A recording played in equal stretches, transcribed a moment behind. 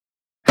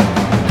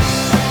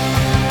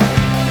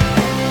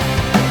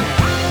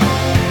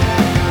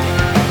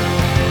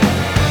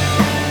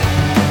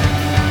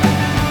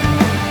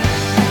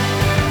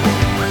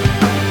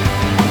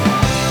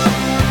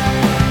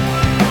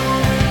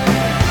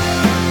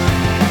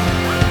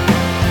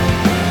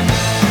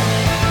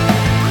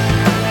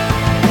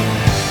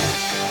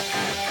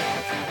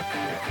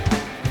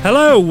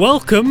Hello,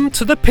 welcome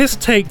to the Piss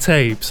Take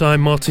Tapes.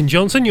 I'm Martin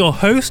Johnson, your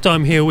host.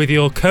 I'm here with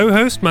your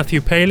co-host,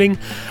 Matthew Paling.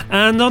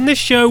 And on this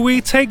show,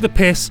 we take the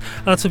piss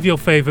out of your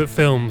favourite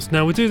films.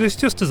 Now, we do this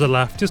just as a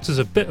laugh, just as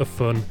a bit of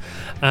fun.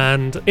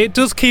 And it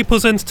does keep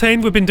us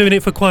entertained. We've been doing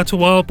it for quite a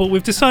while, but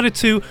we've decided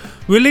to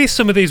release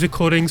some of these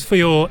recordings for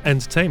your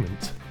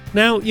entertainment.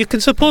 Now, you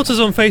can support us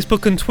on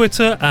Facebook and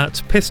Twitter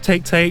at Piss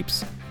Take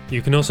Tapes.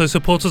 You can also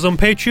support us on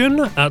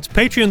Patreon at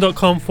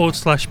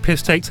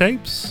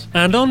patreon.com/PissTakeTapes.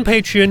 And on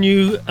Patreon,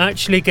 you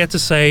actually get to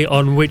say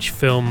on which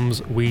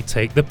films we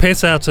take the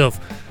piss out of.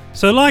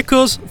 So like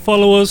us,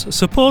 follow us,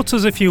 support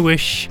us if you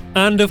wish.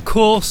 And of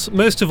course,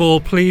 most of all,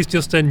 please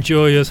just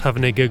enjoy us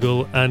having a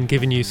giggle and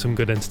giving you some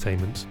good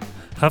entertainment.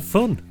 Have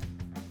fun.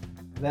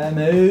 The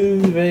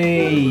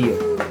movie.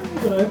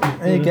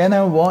 We're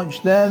gonna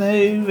watch the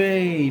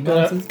movie.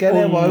 Martin's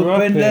gonna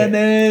open the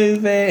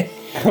movie.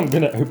 I'm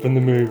gonna open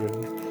the movie.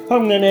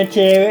 I'm gonna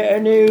tear it a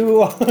new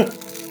one.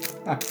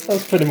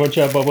 That's pretty much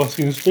how Bob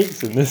Hoskins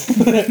speaks in this.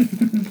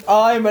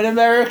 I'm an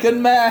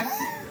American man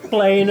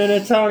Playing an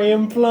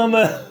Italian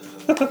plumber.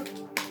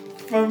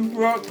 from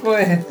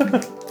Brooklyn.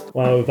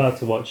 Wow, we're about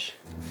to watch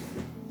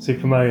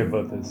Super Mario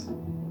Brothers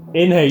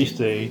in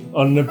HD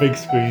on the big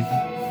screen.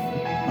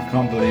 I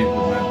can't believe we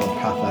made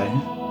Pathé.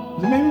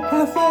 Was it maybe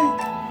Pathé?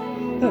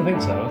 I don't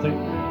think so, I think.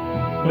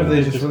 Or are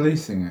they just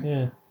releasing it?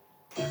 Yeah.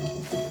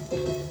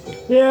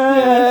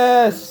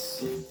 Yes!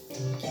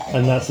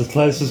 And that's as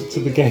closest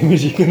to the game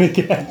as you're gonna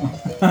get.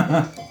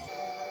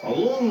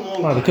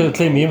 Wow, they could have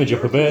cleaned the image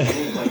up a bit.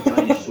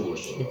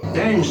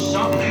 Then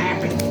something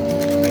happened.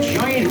 A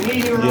giant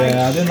meteorite.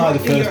 Yeah, I didn't like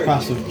the first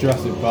pass of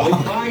Jurassic Park.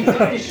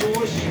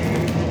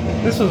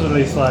 This was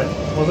released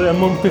was it a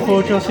month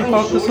before Jurassic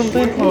Park or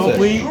something? Or a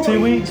week, 2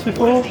 weeks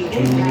before?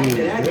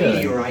 That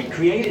meteorite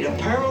created a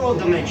parallel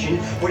dimension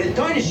where the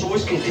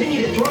dinosaurs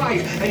continue to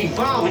thrive and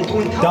evolve into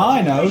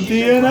intelligent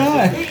Dino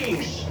DNA.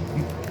 beings.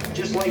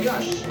 Just like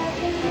us.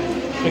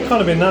 It can't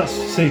have been that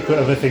secret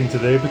of a thing to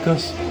do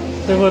because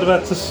they would have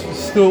had to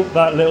sculpt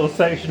that little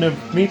section of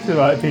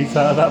meteorite piece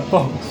out of that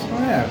box. Oh,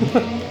 yeah.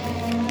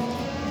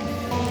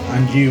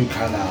 And you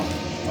can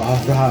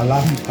have the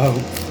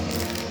lamppost.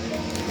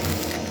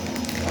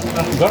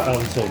 I forgot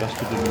Alan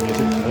Silvestri did the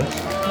music for this.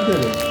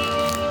 Really?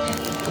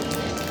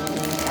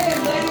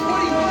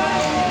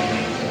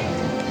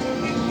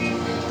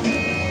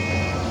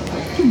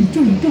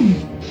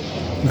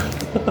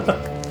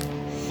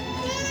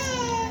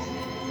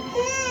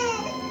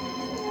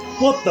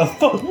 What the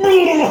fuck?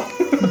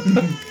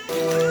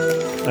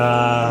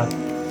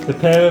 The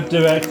pair of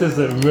directors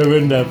that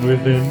ruined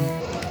everything.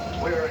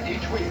 Where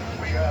each week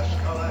we ask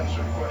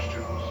unanswered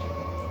questions.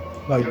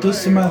 Like,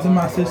 does Samantha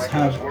Mathis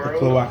have a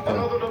cloaca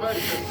Another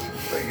dimension,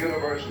 the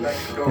universe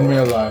next door. in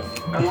real life?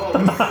 And all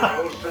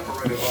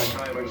separated by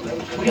time and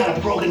space. We got a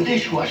broken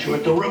dishwasher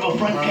at the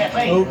Riverfront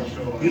Cafe. Oh,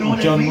 You know what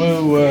I John mean?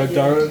 Woo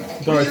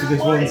directed this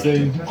one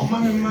scene. Oh,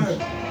 my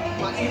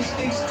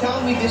instincts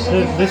tell me this.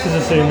 This is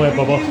a scene where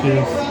Bob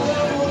Hoskins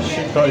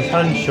got his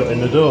hand shut in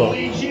the door.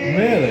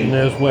 Really? And he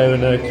was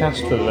wearing a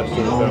cast for the rest of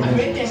the film.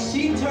 The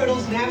sea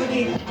turtles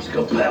navigate.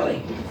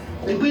 Scapelli.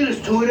 They beat us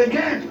to it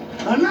again.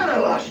 Another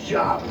lost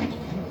job.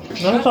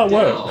 How does that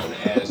work?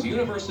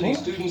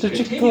 Did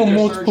you call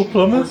multiple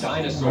plumbers?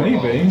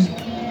 Maybe.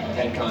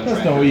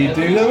 That's not what you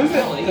do though, is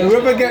it?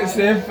 Whoever gets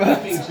there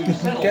first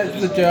gets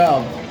the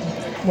job.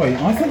 Wait, I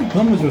thought the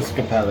plumbers were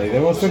Scapelli. They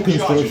were also a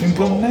construction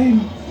company.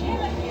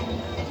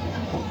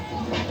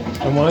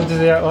 And why does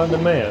he act like the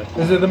mayor?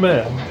 Is it the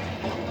mayor?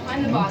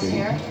 I'm the boss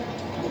here.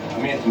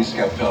 I'm Anthony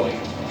Scapelli.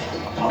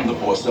 I'm the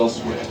boss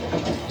elsewhere.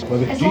 Well,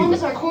 the As long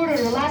as our court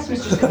order lasts,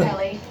 Mr.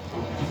 Scapelli.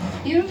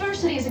 The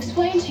university has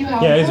explained to you how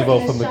Yeah, he's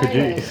important evolved from the this site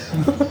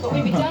Khajiit. is. But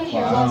we'd be done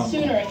here a Wow. lot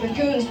sooner if the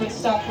goons would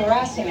stop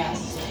harassing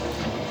us. You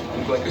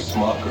look like a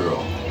smart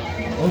girl.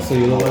 Also,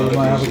 you look like you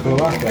might have a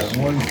cloaca.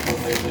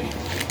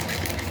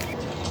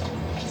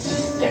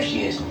 There she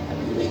is.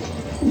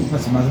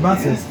 That's Samantha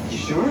Mathis. You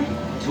sure?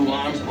 2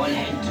 arms, 1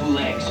 head, 2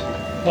 legs.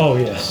 Oh,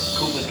 yes.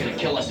 Cooper's gonna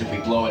kill us if we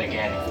blow it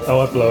again. Oh,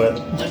 I blow it.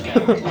 Let's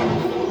go.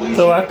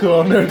 So I could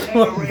on no Take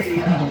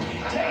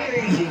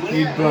it easy, will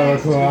You'd ya? blow a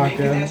cloaca.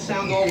 Making that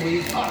sound all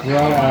weak.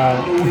 Right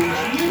out.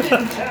 You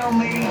didn't tell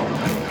me.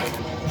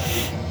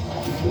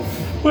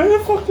 Where the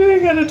fuck did he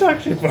get a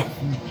taxi from?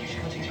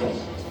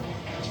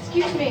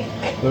 Excuse me.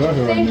 They're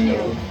over Thank in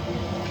you.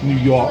 New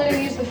Let York. him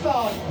use the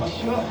phone.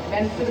 Sure.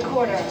 And for the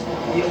quarter.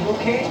 You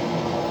okay?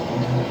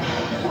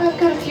 I've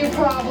got a few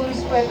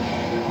problems, but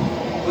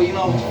Well, you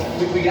know,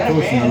 we got a Of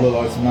course, you man. look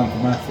like Samantha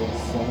Mathis.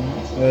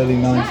 Early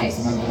 90s Nice.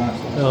 Samantha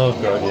Mathis. Oh,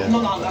 God, yeah. No,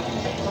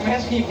 I'm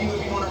asking if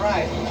you want to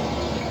ride.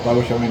 I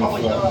wish I mean Oh,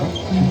 it's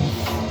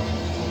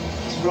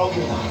it's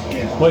broken.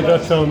 Yeah. What you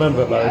got to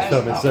remember about this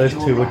film is those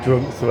two were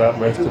drunk throughout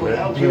most of it.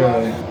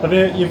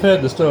 Really? You've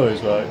heard the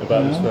stories, right,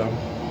 about this film?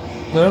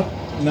 No?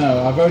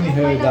 No, I've only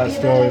heard that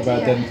story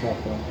about Den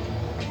Cropper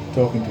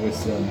talking to his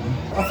son.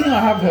 I think I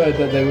have heard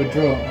that they were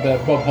drunk,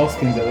 that Bob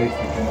Hoskins at least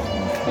was drunk.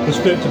 The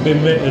script had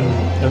been written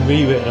and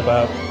rewritten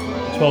about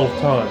 12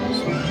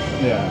 times.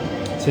 Yeah.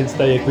 since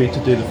they agreed to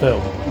do the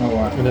film, Oh,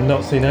 wow. and they've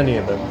not seen any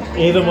of them.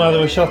 Even while they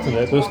were shotting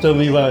it, they were still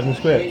rewriting the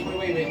script.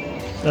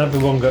 And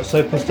everyone got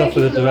so pissed off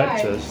with the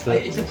directors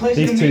that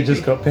these two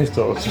just got pissed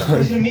all the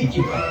time.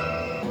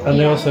 And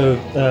they also,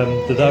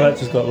 the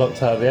directors got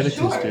locked out of the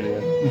editing studio.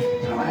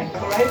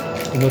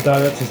 And the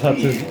directors had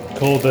to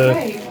call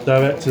the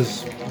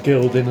Directors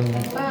Guild in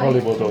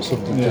Hollywood or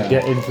something to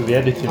get into the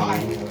editing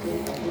room.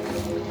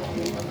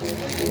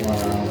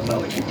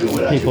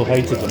 People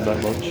hated them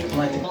that much.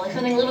 Well, like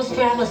something a little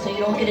strapless so you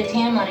don't get a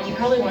tan line, and you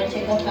probably want to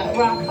take off that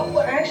rock. Well,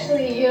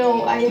 actually, you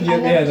know, I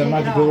never Yeah, the take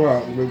magical it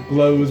off. rock that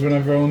glows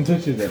whenever everyone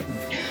touches it.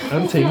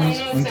 And I teams. know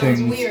it And sounds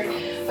things. weird,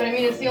 but I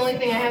mean, it's the only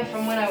thing I have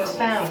from when I was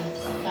found.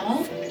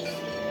 Huh?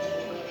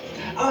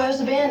 Oh, I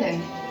was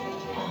abandoned.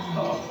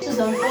 This is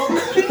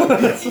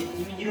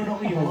unfolding. You don't know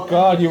who you are.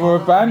 God, you were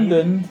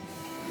abandoned.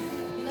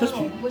 No,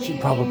 what do She you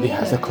probably mean?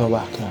 has a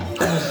cloaca.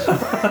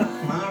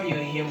 Mario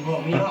here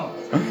brought me up.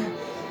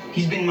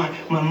 He's been my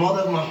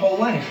mother my whole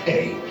life.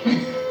 Hey.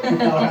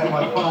 Alright,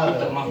 my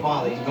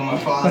father. He's been my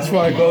father. That's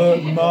why I call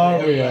it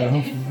Mario.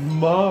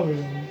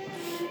 Mario.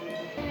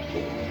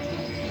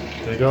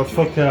 They got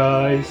fuck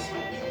eyes.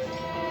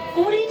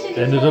 What are you taking?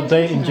 They ended up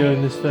dating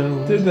during this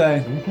film. Did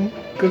they?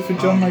 Good for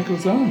John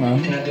Leguizamo.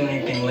 If you're not doing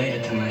anything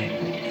later tonight,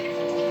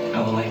 I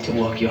would like to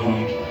walk you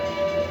home.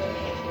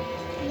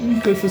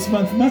 Good for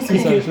Samantha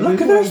Mathis, actually.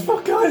 Look at those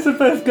fuck eyes they've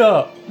both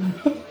got.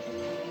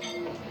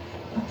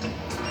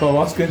 Paul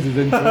Hoskins is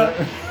into it.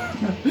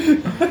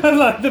 I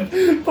like the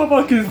Bob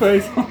Hoskins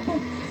face.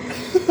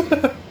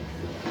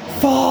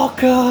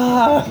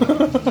 Fucker!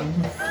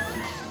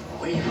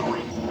 Where are you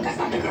going? That's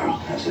not the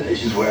girl. That's it.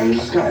 She's wearing a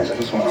disguise. I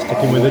just want to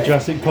Sticking with the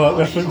Jurassic Park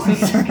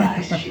references.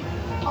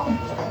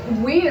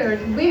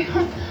 Weird.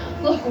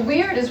 Look,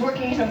 weird is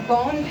working in a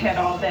bone pit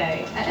all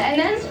day. And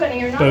then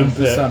spending your Bone nights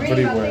pit. Sound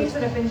pretty reading about weird. things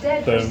that have been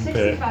dead for Bone pit.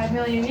 65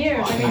 million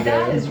years. I mean,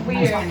 that is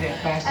weird.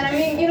 And I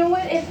mean, you know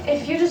what?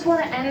 If you just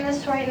want to end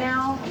this right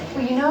now,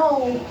 well, you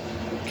know,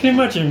 Can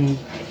you imagine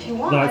if you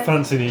want. like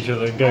fancying each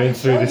other and going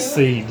through this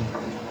scene?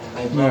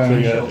 Yeah.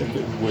 Being a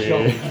bit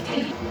weird.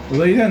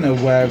 Although you don't know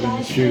where in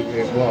the shoot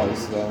it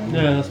was, though.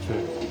 Yeah, that's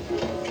true.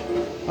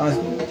 I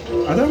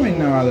don't really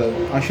know how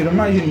to... I should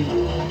imagine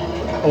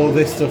all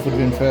this stuff would have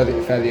been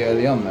fairly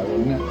early on, though,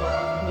 wouldn't it?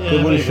 Yeah, They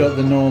would maybe. have shot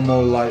the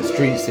normal like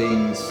street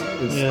scenes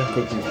as Yeah.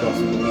 quickly as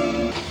possible.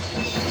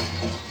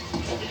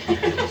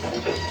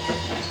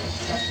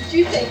 What do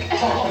you think?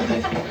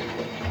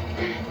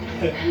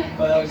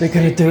 They're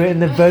gonna do it in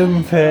the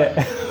bone pit.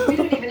 We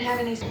didn't even have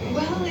any.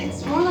 Well,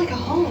 it's more like a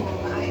home.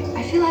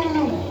 I feel, I don't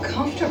know,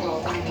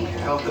 comfortable. I mean,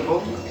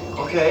 Comfortable?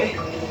 Okay.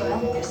 well,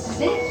 this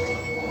is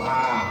it.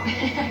 Wow.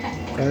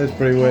 That is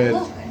pretty weird.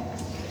 Look.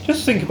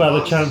 Just think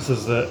about the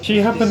chances that she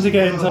happened to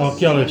get into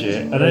archaeology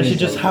and then she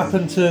just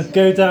happened to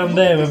go down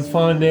there and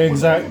find the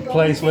exact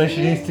place where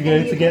she needs to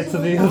go to get to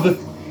the other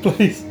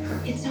place.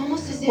 It's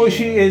almost as if. Well,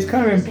 she is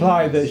kind of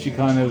implied that she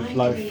kind of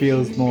like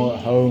feels more at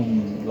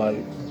home, like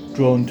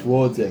drawn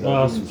towards it.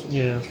 Well, doesn't she?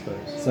 yeah, I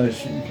suppose. So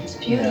she. It's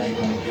beautiful. Yeah,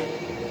 kind of-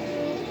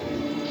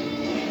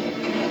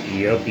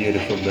 You're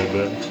beautiful,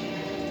 baby.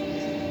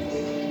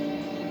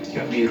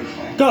 You're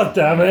beautiful. God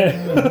damn it!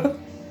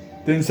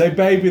 Didn't say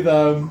baby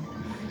though.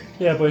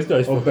 Yeah, but he's got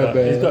his Oh, fuck eyes.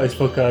 baby. He's got his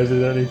fuck eyes. I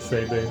don't need to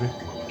say baby.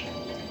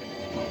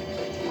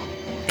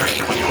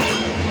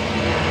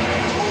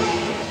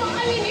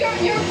 I mean, you're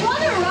a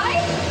brother,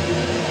 right?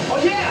 Oh,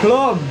 yeah!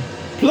 Plum,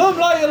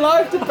 like your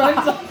life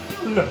depends on.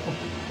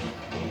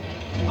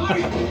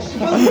 Mario,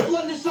 spell the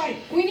blood in the sight.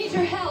 We need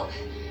your help.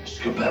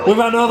 We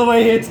ran all the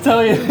way here to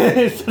tell you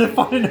instead of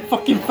finding a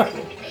fucking fact.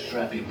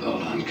 Strap your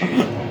belt on,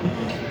 kid.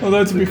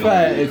 Although to be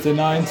fair, it's the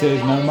 90s,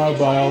 no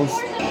mobiles.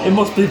 It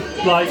must be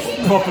like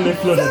properly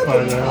flooded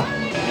by now.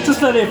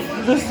 Just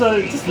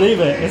leave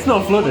it. It's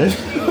not flooded.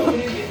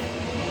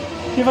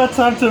 You've had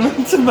time to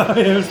run to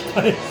Mario's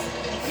place.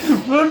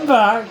 Run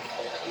back.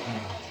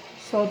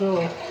 Sod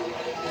off.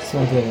 So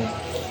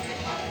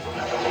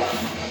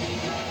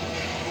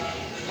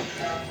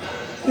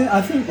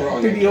I think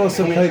did he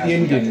also play the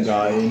Indian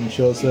guy in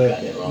Short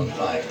Circuit?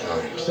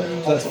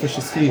 That's Fisher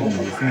Stevens,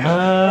 isn't it?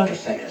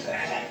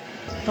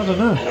 I don't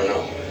know.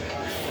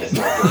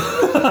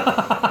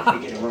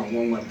 Get it wrong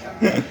one more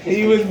time.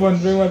 He was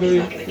wondering whether he.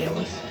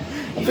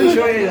 I'm pretty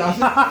sure he is.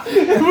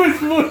 I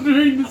was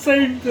wondering the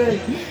same thing.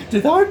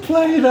 Did I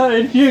play that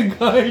Indian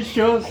guy in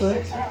Short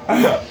Circuit?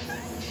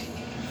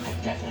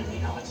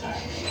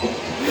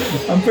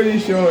 I'm pretty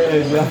sure it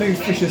is. I think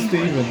it's Fisher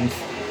Stevens.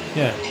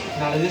 Yeah.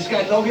 Now, does this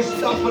guy know his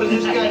stuff, or does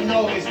this guy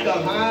know his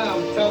stuff, huh?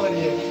 I'm telling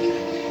you.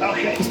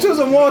 Okay. There's still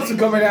some water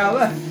coming out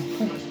there.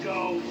 Let's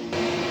go.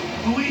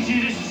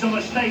 Luigi, this is a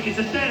mistake. It's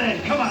a dead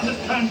end. Come on, let's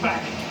turn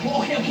back.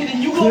 Well, okay,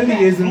 then you go Clearly back.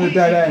 he is in the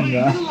dead end,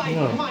 Give me the though. light.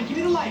 Yeah. Come on, give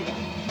me the light.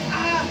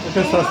 I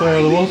guess that's where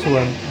all the water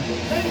went.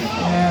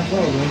 Yeah,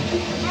 probably.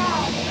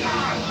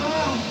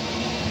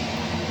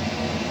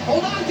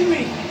 Hold on to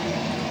me.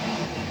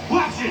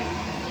 Watch it.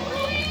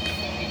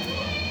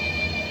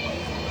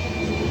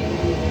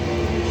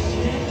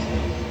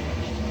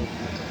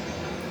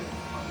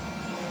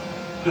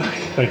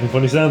 Making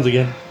funny sounds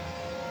again.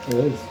 It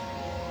is.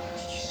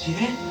 Did you See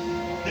that?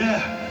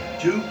 Yeah,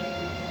 Jew.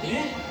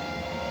 Yeah?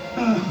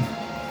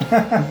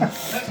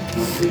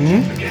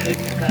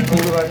 We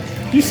were like,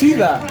 do you see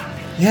that?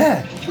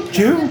 Yeah.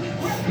 Jew?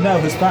 No,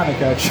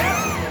 Hispanic actually.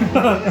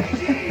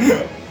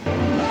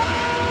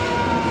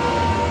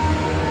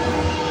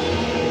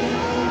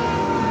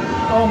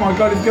 Oh my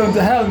god, he's going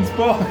to hell in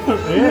Spot.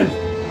 He is.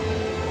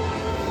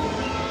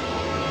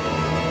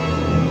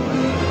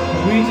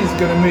 Luigi's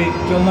gonna meet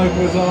John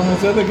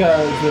Leguizamo's other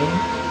character.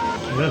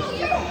 Yes.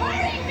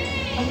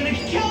 I'm gonna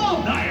kill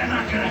him. No, you're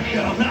not gonna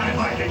kill him. Not if I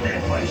get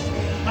that place.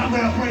 I'm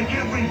gonna break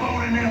every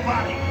bone in their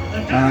body.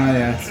 And then I'm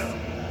yes. gonna kill 'em.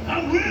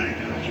 I'm really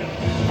gonna kill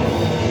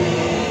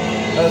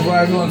him. That's what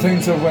everyone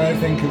thinks of when they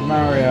think of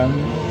Mario.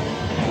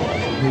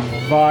 His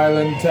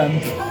violent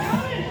temper.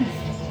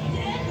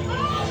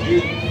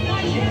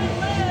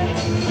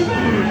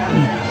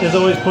 He's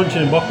always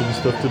punching and bopping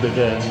stuff to the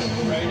game.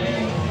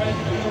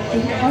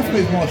 I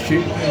suppose it's more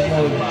shooting,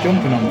 more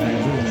jumping on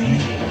things, isn't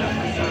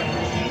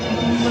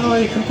it? No,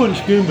 you can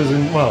punch Goombas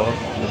and, well, I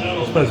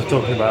suppose we're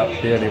talking about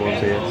the only ones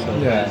here, so.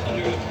 Yeah,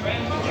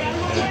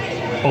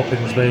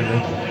 Boppins mainly.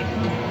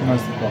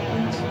 mostly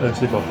buttons.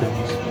 Mostly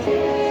boppins.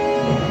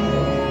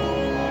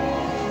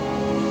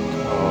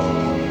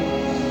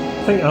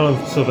 I think Alan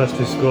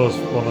Silvestri scores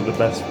one of the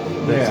best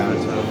bits of the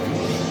film.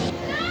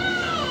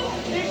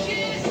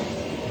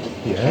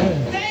 Yeah.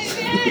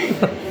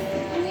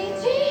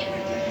 Luigi!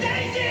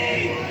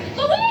 Daisy!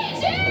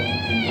 Luigi!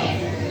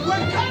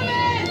 We're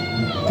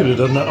coming! Could have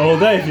done that all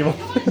day if you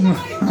wanted.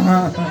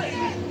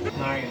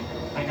 Mario,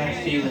 I got a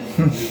feeling.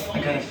 I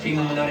got a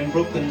feeling we're not in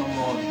Brooklyn no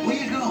more. Where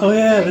you going? Oh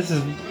yeah, this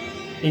is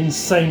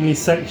insanely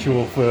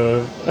sexual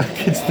for a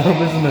kid's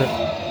film, isn't it?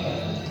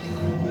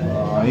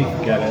 Oh, you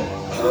can get it.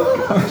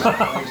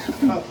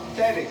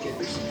 Pathetic.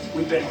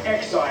 We've been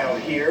exiled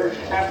here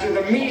after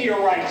the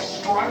meteorite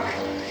struck.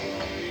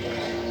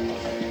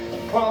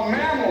 While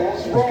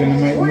mammals He's gonna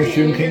make the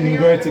Mushroom Kingdom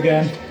great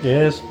again.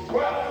 Yes.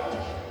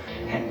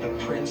 And the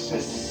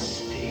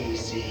Princess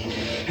Daisy.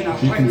 And I'll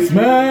You can finally-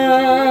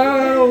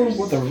 smell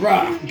what the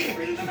rock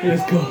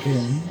is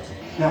cooking.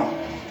 Now,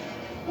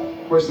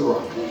 where's the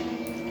rock?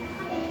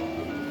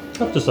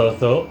 I've just had a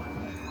thought.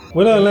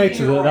 We learn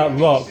later that that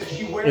rock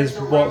is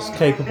what's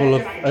capable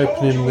of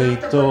opening the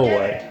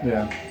doorway.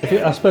 Yeah.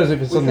 I suppose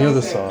if it's on the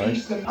other side,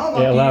 it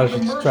allows you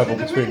to travel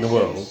between the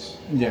worlds.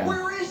 Yeah.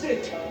 Where is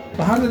it?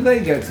 But how did they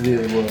get to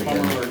the other world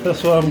then?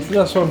 That's what I'm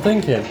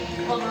thinking.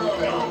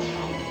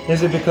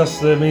 Is it because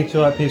the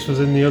meteorite piece was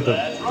in the other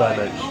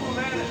dimension?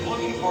 Man is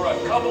looking for a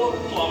couple of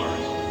plumbers,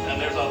 and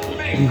there's a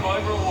big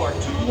coin reward.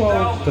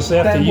 Well, Because they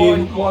have to then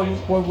use.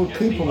 why would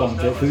Cooper want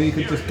it? Because he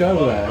could just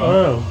go there.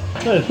 Oh,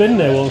 no, it's been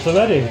there once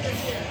already.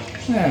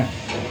 Yeah.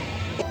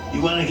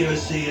 You wanna give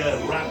us the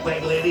rock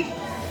bag lady?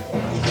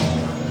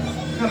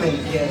 Come and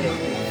get it,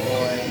 big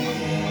boy.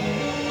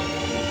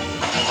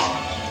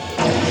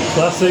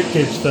 Classic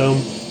kids film.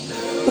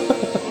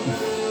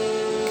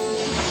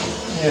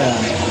 Yeah.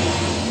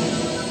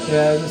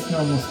 Yeah, just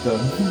normal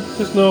stuff.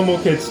 Just normal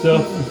kid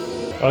stuff.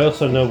 I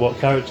also know what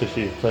character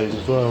she plays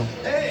as well.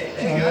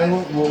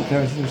 What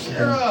character is she?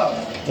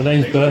 Her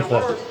name's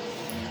Bertha,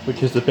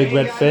 which is the big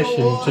red fish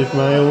in Super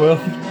Mario World.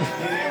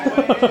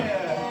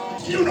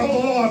 You know the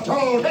law,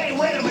 Toad. Hey,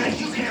 wait a minute.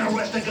 You can't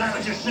arrest a guy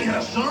for just singing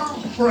a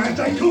song. For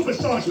anti-Koopa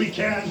songs, we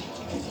can.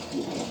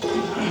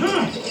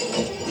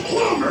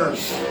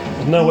 Plumbers.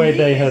 There's no way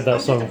they heard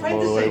that song from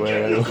all the way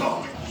where they were.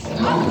 Stop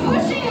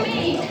pushing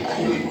me!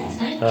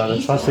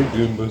 The classic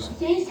Goombas.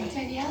 Daisy.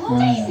 Daniela?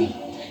 Daisy!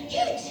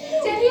 You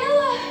too!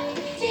 Daniela!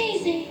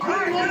 Daisy!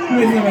 The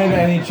reason they made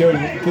any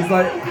children, because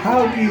like,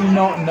 how do you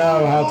not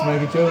know how to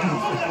make a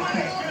children's?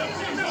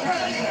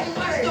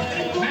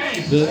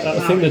 I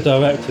think the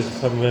directors,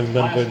 if I'm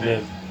remembering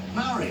the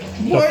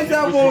Why is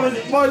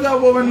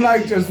that woman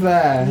like just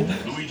there?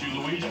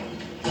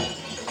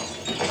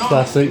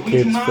 classic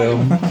kids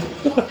film. I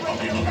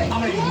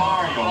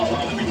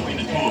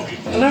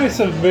know it's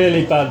a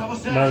really bad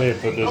Mario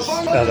Brothers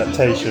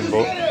adaptation,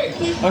 but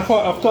I've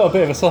got a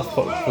bit of a soft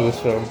spot for this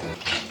film.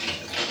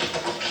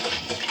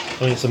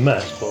 I mean, it's a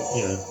mess, but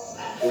you know,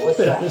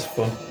 it's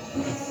fun.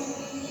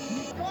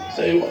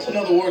 Say, what's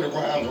another word that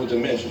rhymes with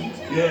dimension?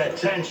 Yeah,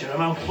 tension,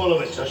 and I'm full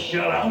of it, so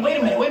shut up. Wait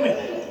a minute.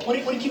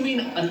 What did you mean?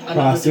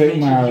 Classic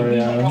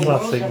Mario.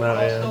 Classic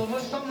Mario.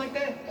 Something like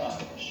that?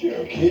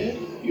 Sure, kid.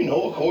 You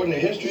know, according to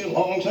history, a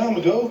long time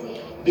ago,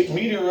 big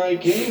meteorite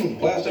came and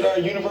blasted our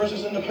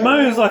universes into paradise.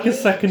 Mario's like a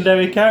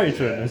secondary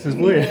character in this, is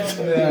weird.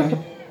 Yeah.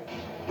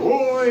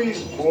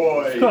 Boys.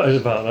 Forgot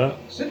about that.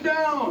 Sit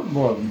down.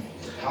 What?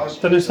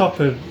 Dennis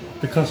Hopper,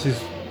 because he's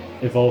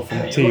evolved from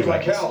You look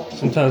like T-Rex, hell.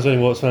 sometimes when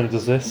he walks around he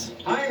does this.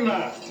 I'm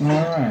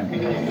Alright.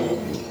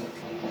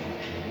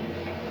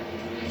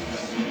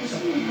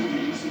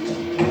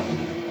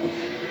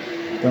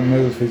 Don't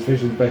move, his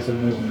vision's based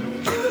on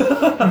movement.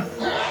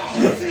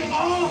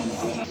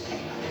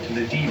 to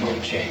the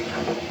Devo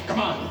chamber. Come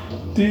on.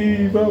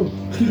 Devo!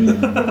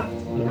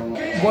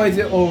 Why is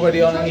it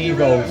already on an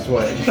Evolve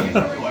switch?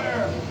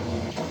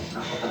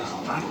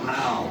 Not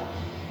now.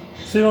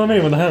 See what I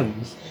mean with the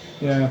hands?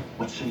 Yeah.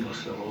 What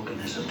single-cell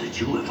organism did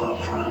you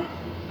evolve from?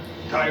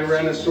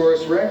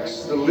 Tyrannosaurus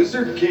Rex, the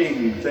Lizard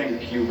King.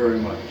 Thank you very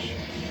much.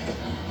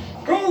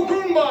 Go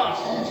Goombas!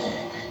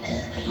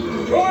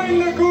 Join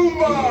the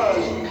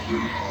Goombas!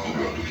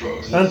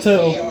 And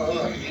Turtle.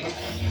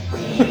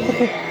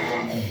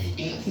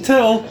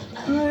 Turtle.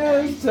 Oh,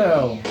 yeah, it's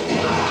Turtle.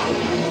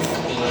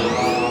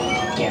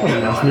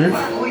 Nice move.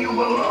 Where you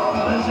belong,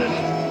 lizard.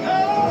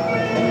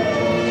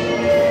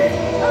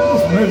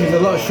 This movie's a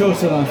lot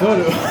shorter than I thought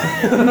it was.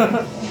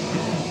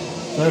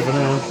 Over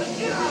now.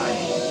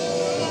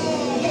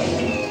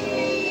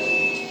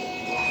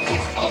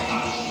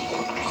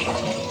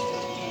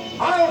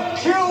 I'll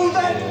kill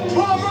that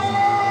plumber!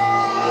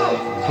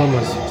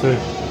 Plumbers,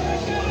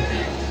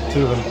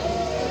 two of them.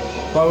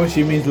 By which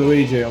he means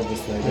Luigi,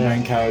 obviously, the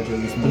main character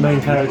of this movie. The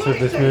main character of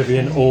this movie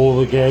in all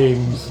the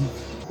games.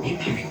 Hey,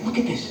 Barry, look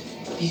at this.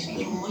 These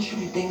little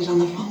mushroom things on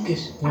the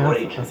fungus. Yeah,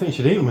 I think you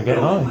should eat them and get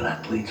Over high.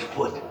 that bleed's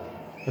foot.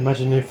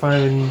 Imagine you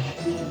firing.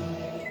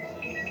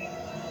 Hey,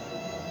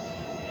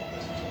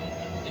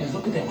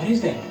 look at that. What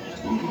is that?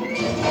 Come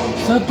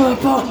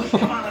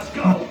on, let's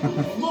go.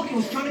 Look, it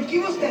was trying to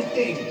give us that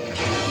thing.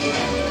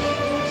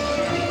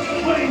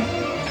 Swing.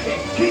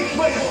 Keep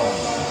swinging.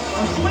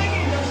 I'm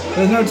swinging.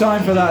 There's no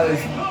time for that.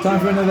 It's time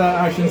for another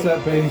action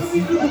set piece.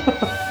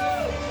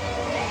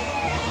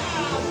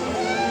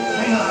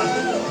 Hang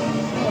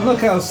on.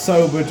 Look how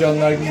sober John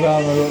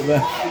Leguizamo looked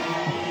there.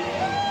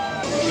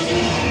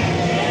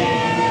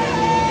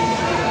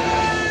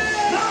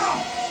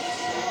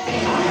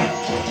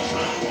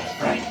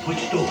 Right,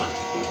 which door?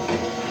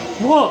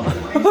 What?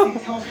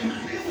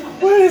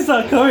 Where is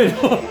that going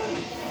on?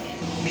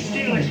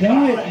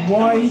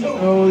 Why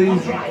all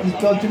these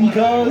dodging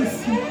cars?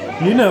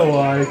 You know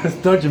why? Because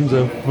dodgems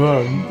are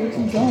fun.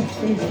 Dodging cars,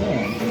 pretty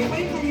fun.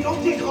 Wait for me,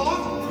 don't take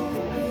off.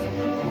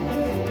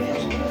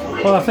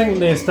 Well, I think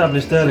they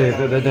established earlier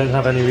that they don't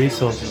have any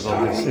resources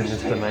on this in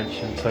this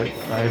dimension, so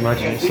I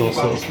imagine it's all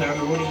sort of, I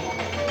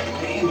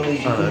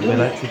don't know,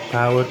 electric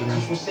powered and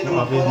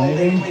what have you.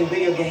 Playing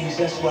video games,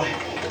 that's why.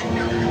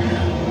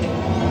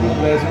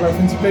 There's a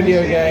reference to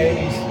video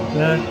games.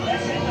 Yeah.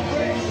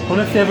 I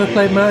wonder if you ever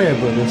played Mario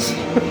Brothers.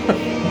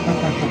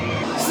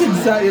 This is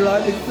exactly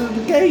like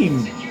the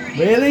game.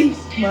 Really?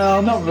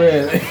 Well, not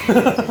really.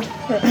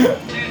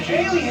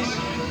 Aliens?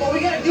 What, we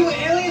gotta do with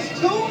aliens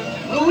too?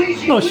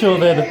 Luigi! Not sure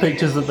they're the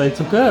pictures that they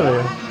took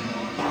earlier.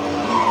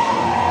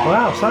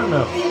 Wow, sat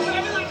nav. You're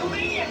driving like a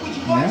maniac. Would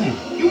you watch Yeah. it?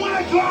 You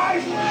wanna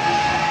drive?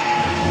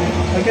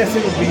 I guess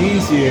it would be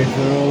easier if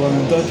they're all on a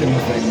dodging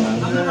thing I'm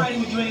then. not riding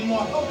with you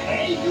anymore.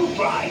 Okay, you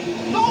drive.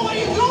 No, what are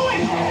you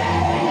doing?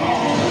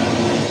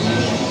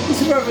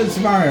 It's a reference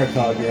to Mario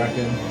Kart, you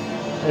reckon?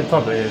 It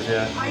probably is,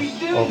 yeah. Are you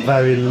serious? Or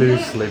very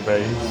loosely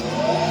based.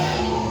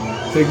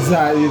 It's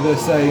exactly the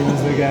same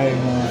as the game,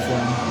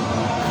 Martin.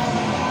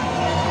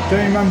 Don't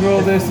you remember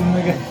all this in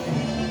the game?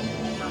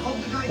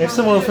 If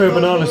someone threw a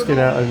banana skin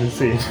out in the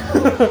scene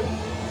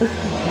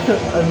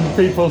and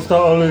people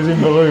start losing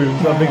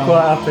balloons, I'd be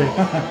quite happy.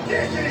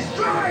 This is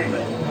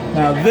driving.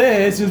 Now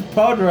this is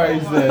pod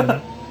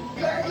racing.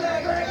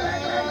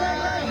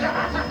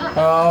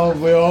 Oh,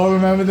 we all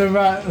remember the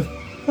rat.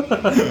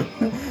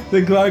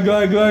 The glug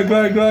glug glug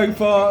glug glug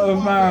part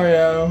of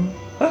Mario.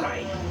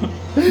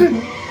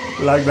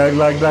 Lag, lag,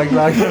 lag, lag,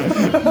 lag.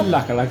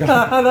 Laka laka.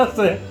 That's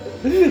it.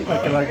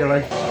 Lag, lag,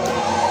 lag.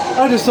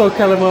 I just saw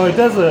Calamari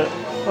Desert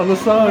on the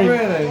side.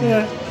 Really?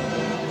 Yeah.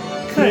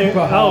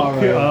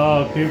 Kupahara.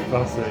 Oh,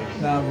 Kupasi.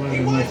 That would have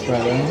been much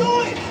better.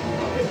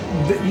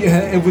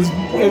 Yeah, it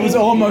was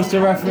almost a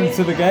reference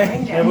to the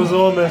game. It was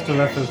almost a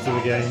reference to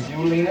the game.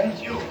 Julia,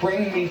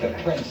 bring me the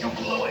prince. You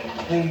blew it.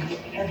 Thing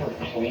ever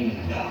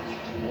cleaned up.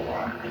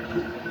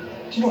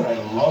 Do you know what I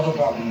love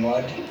about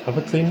mud? Have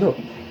it cleaned up?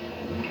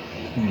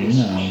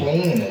 It's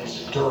clean and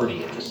it's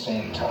dirty at the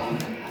same time.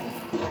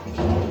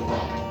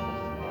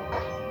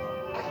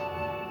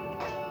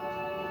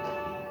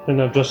 I think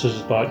that dresses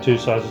is about 2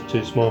 sizes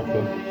too small for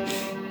them.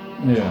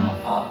 Yeah.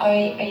 Are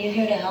you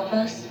here to help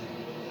us?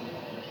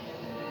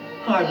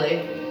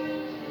 Hardly.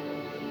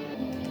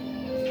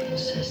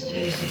 Princess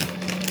Daisy.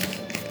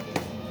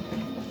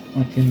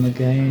 Like in the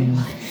game.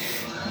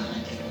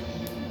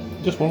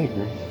 Just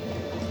wondering.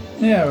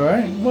 Yeah,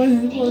 right?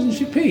 Wasn't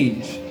she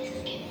Peach?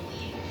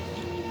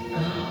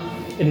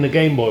 In the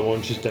Game Boy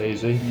one, she's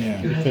Daisy.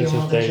 Yeah. You have Princess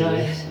your mother's Daisy.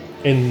 eyes.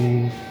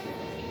 In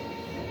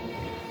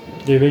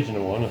the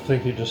original one, I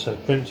think it just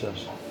said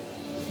Princess.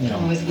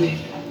 Come with me.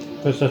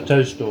 Princess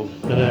Toadstool.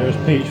 And then it was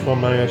Peach from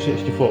Mario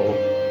 64.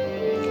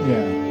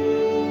 Yeah.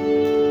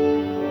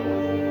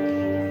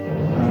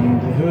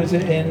 And who is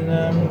it in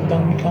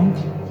Donkey Kong?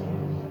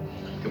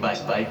 Goodbye,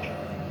 Spike.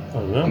 I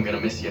don't know. I'm gonna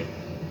miss you.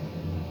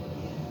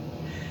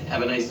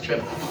 Have a nice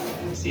trip.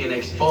 See you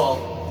next fall.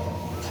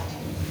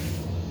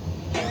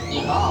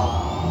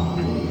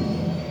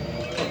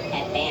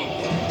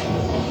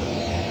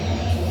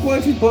 What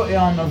if you put it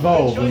on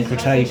Evolve in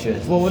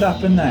Cretaceous? What would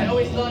happen I then?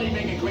 always thought he'd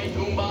make a great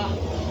Goomba.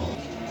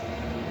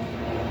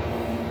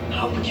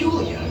 How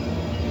peculiar.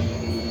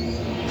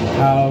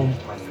 How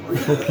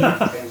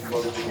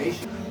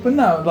But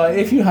no, like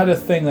if you had a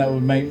thing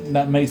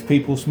that makes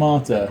people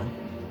smarter,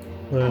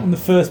 and the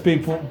first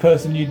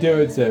person you do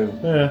it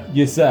to,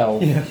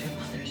 yourself. Yeah.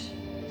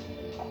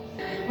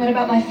 What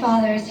about my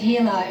father? Is he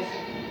alive?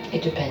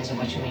 It depends on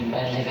what you mean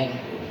by living.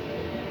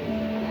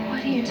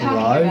 What are you talking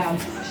Alive? about?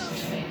 Listen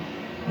to me.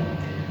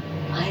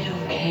 I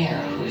don't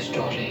care whose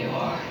daughter you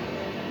are.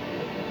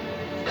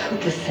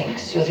 Cooper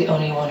thinks you're the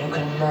only one who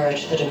can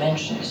merge the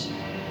dimensions.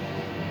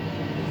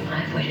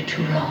 I've waited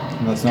too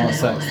long That's to not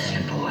let all sex. this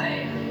slip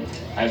away.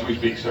 As we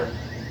speak, sir.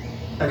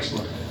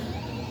 Excellent.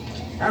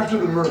 After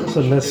the murder,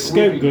 So there's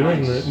scope good,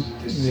 isn't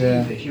it? to see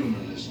Yeah. the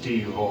humans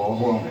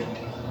de-evolve, won't it?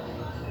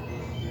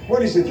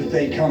 What is it that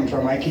they come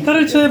from? I keep. Did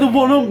I say the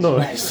one-up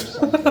noise?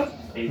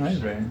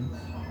 Maybe.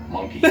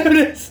 Monkey. There it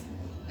is.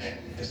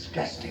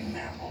 Disgusting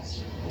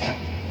mammals.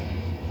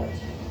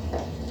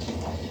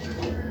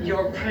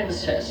 Your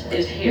princess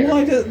is here.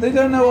 Why they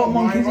don't know what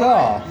monkeys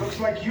are? Looks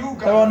like you got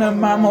There are no on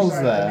the wrong mammals side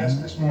of the there.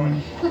 nest this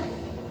morning.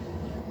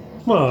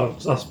 Well,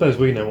 I suppose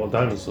we know what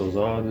dinosaurs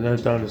are. There are no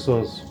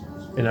dinosaurs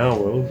in our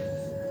world.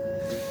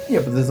 Yeah,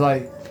 but there's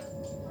like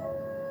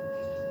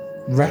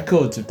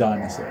records of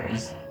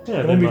dinosaurs. Yeah,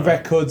 There they won't be might-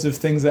 records of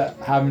things that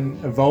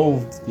haven't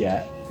evolved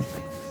yet.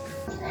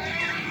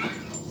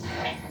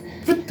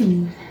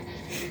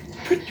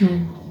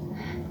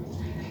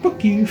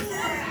 Fuck you.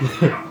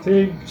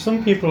 See,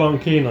 some people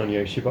aren't keen on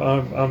Yoshi, but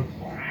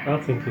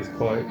I think he's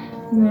quite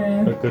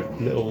a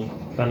good little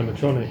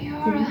animatronic.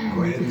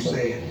 Go ahead and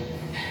say it.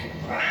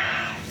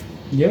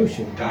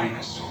 Yoshi.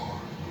 Dinosaur.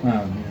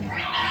 Oh,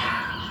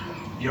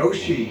 yeah.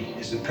 Yoshi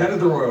is a pet of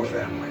the royal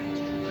family.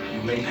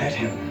 You may pet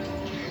him.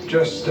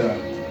 Just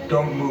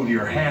don't move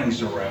your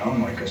hands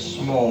around like a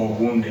small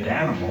wounded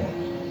animal.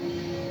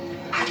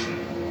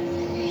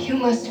 You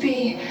must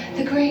be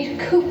the great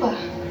Koopa.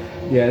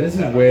 Yeah, this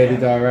is weirdly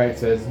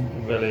directed.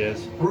 It really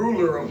is.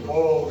 Ruler of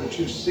all that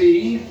you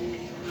see.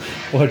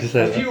 Why'd you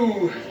say A that?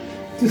 few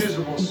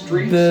visible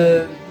streets.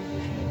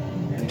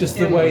 Just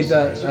the way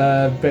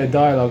that bit of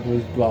dialogue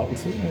was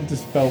blocked, it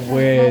just felt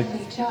weird.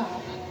 Lovely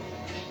job.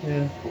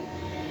 Yeah.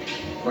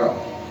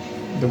 Well,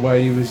 The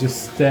way he was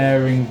just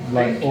staring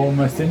like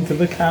almost into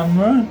the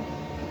camera.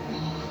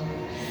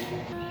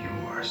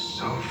 you are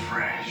so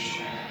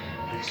fresh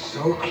and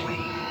so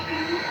clean.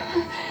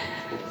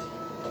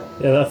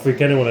 Yeah, that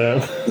freaked anyone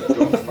out.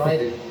 Don't fight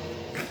it.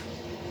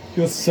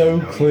 You're so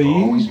You've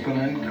clean. always been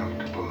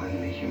uncomfortable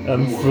in the human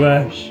I'm world.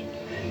 fresh.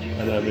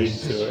 And And I'm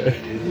into it.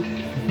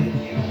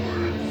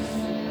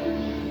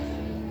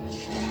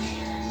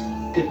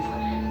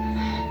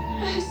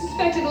 I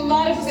suspected a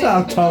lot of things.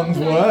 That's how tongues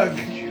work.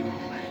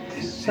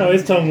 That's how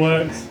his tongue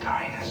works.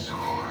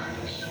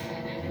 Dinosaurs.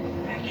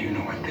 And you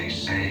know what they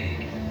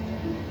say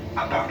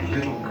about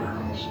little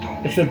girls,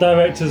 don't If the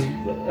directors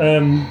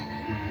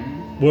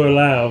were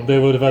allowed, they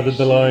would have added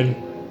the line,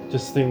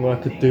 just think what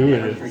I could do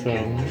with it. So,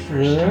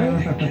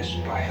 yeah.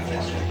 kissed by a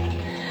lizard.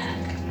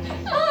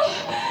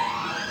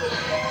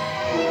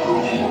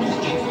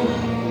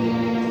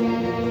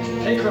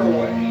 Take her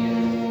away.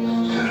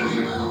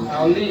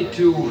 I'll need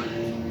to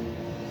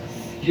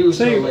use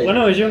See, her later. when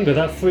I was younger,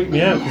 that freaked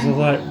me out because I was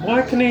like,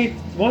 why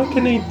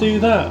can he do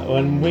that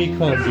when we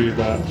can't do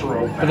that?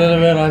 But then I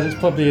realised it's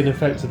probably an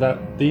effect of that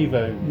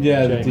Devo.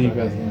 Yeah, the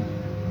chamber.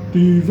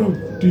 Devo.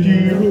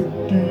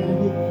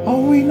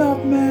 Are we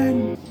not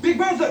men? Big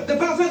Bertha, the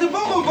bounce at the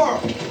bubble bar.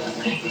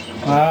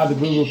 Ah, the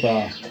booba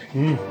bar.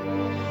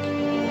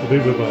 The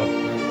Booba Bar.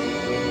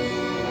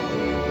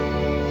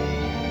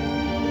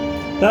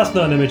 That's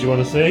not an image you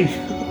want to see.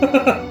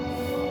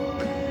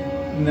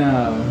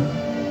 No.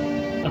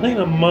 I think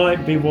that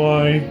might be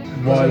why.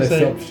 Why they say-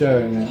 stopped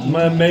showing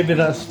it? Maybe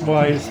that's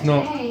why it's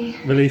not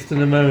released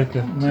in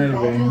America.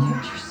 Maybe.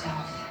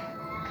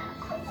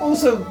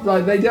 Also,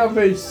 like they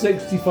averaged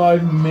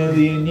 65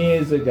 million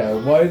years ago.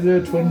 Why is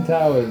there Twin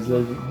Towers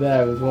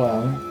there as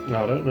well?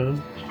 I don't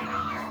know.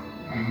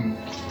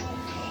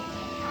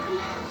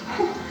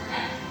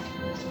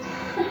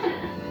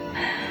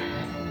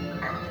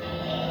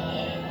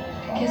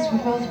 Guess we're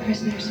both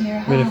prisoners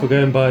here, I mean, if huh? we're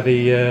going by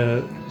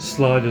the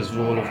sliders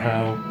rule of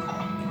how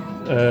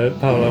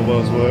parallel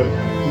worlds work,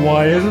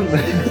 why isn't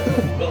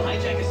there? We'll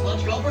hijack a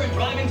sludge gulper and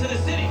drive into the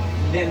city.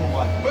 Then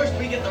what? First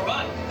we get the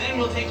ride, then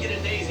we'll take you to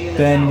Daisy in the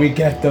Then tower. we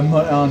get the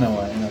money. Oh no,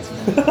 wait,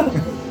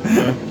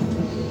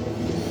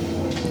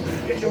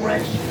 Get your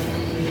wrench.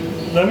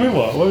 Let me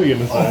what? What were you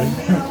going to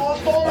say?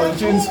 I was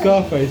doing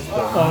Scarface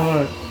stuff.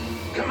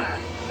 Oh, Come on,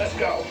 let's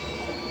go.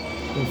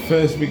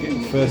 First we get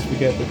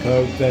the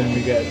coke, then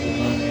we get the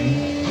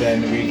money,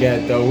 then we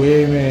get the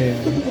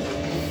women.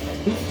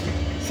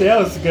 right. See, I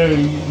was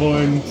going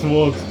more in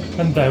towards,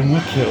 and then we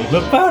kill the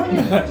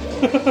Batman.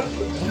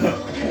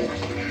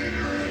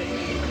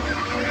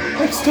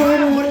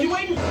 External. What are you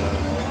waiting?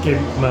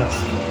 Gimp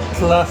mask.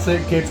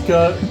 Classic kids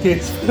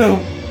film.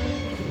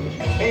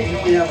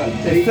 Hey, we have a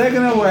If they're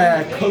gonna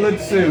wear coloured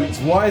suits,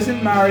 why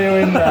isn't Mario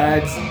in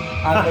red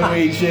and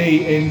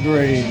Luigi in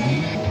green?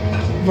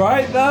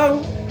 Right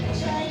though?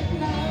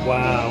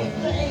 Wow.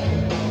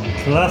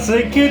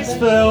 Classic kids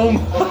film.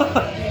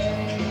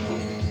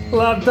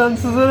 Lap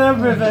dances and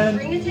everything.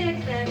 Bring the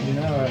ticks then. You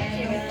know it.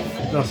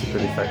 That's a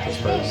good effect, I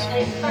suppose.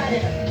 I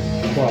spotted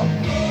him. What?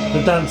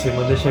 The dancing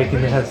when they're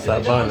shaking their heads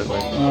that violently.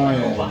 Oh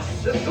yeah.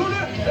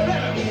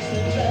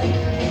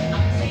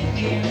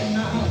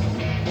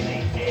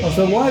 Oh,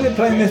 so why are they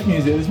playing this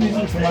music? This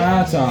music's from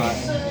our time.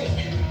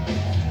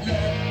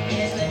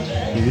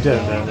 You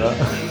don't know that.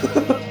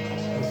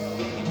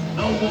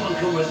 No woman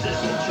can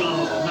resist the charm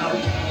of a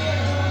marriage.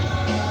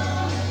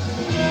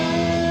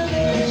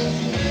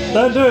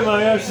 Don't do it,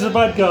 Mario. She's a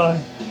bad guy.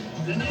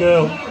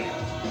 Girl.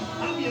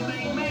 I'm your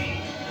main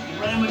man. You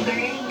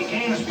Ramadan, you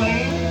can of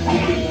Spain.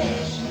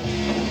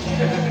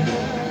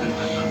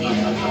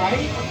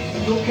 Right?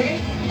 You okay?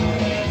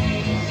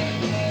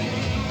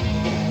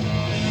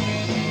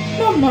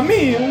 Mamma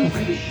mia!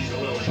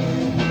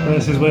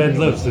 This is wearing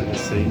gloves in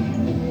this scene.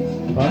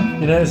 What?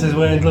 You notice he's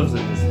wearing gloves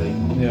in this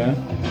scene? Yeah.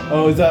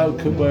 Oh, is that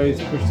where he's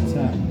pushed his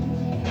hand?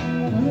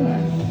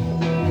 Alright.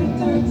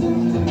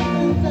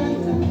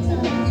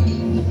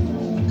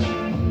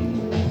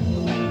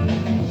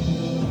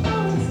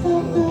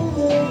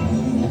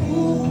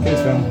 Good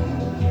film.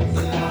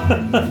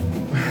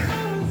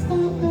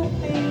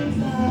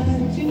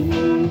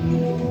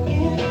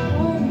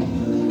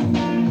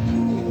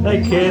 Hey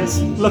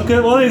kids, look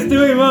at what he's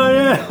doing right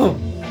now!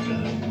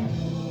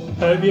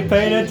 Hope you're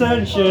paying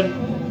attention.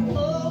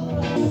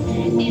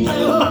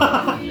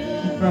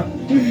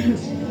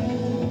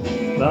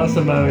 That's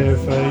a Mario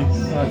face.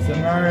 That's a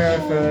Mario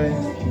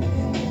face.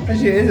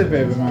 Actually, it is a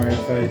bit of a Mario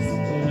face.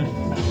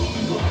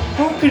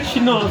 How could she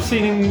not have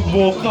seen him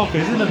walk off?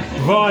 He's in a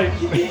bright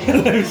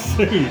yellow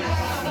suit.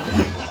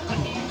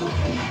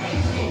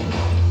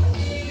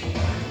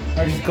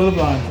 Oh, she's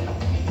colourblind.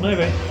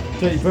 Maybe.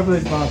 Take your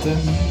privilege, Martin.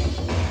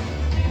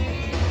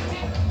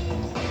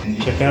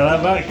 Check out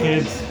that back,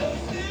 kids.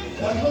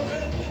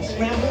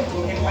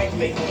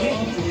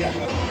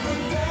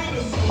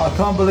 I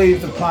can't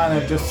believe the plan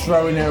of just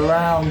throwing it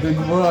around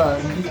didn't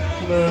work.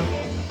 No.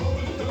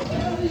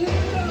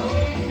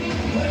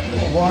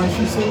 Why is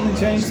she suddenly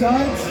changed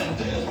sides?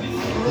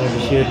 Maybe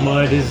she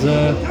admired his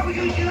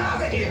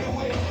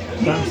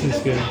dancing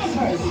skills.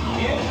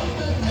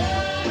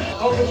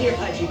 Over here,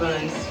 Pudgy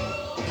Buns.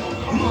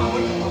 Come on,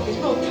 there's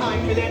no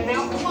time for that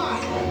now. Come on.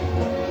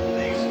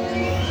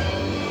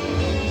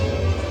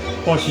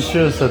 What she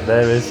should have said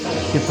there is,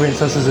 your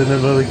princess is in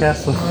another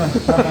castle.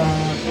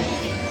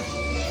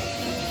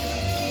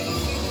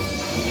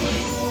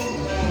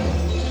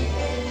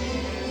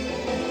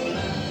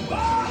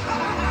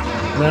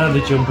 Now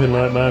they're jumping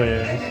like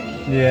Mario.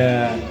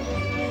 Yeah.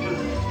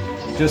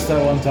 Just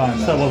that one time.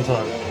 Just that one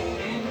time.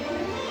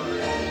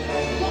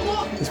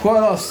 There's quite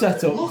a lot of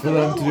setup for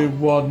them to do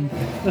one.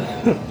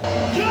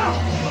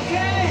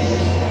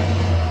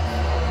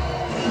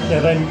 Yeah,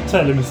 then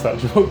tell him it's that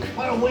joke.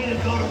 What a way to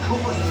go to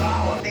Cooper's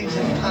Tower. Things I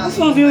impossible.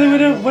 thought the other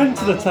way went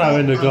to the tower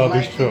in the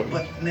garbage truck.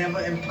 But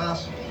never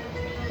impossible.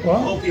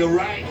 What? Hope you're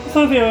right. I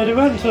thought they already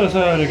went to the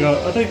tower in the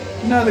garbage. I think.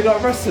 No, they got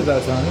arrested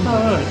that time, didn't they?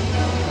 Oh, right.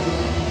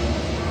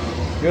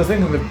 You're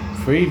thinking of the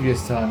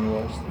previous time you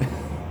watched.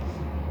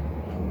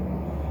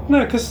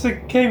 No, because they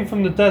came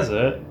from the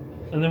desert,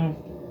 and then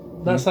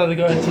that's how they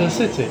got into the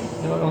city,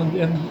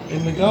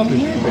 in the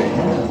garbage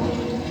truck.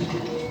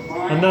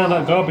 And now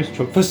that garbage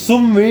truck, for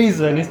some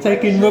reason, is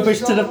taking rubbish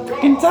to the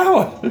fucking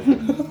tower.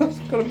 It's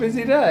got a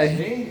busy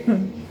day.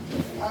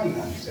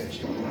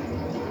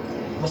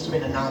 Must have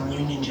been a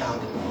non-union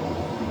job.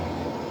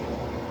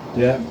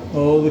 Yeah,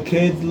 all the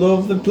kids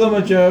love the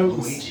plumber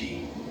jokes.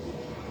 Luigi,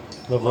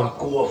 Love them.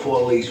 lock off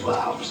all these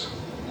valves.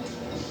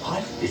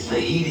 What? It's the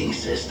heating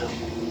system.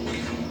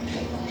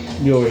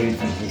 You're eating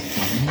this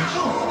time.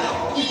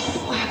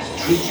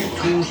 Treat your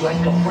tools like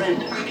a friend.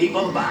 Keep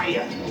them by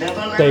you.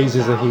 Never let Days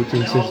is a them down.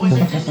 heating They're always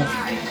system. at your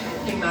side.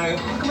 Hey, Mario,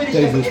 how come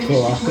Days is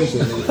cool, I think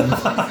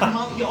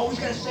it's You always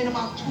gotta say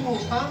about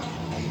tools, huh?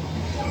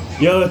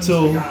 You're a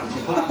tool.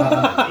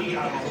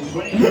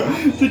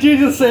 Did you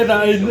just say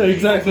that in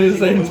exactly the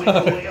same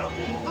time?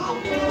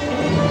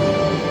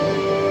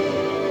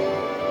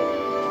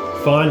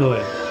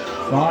 Finally.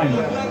 Fine.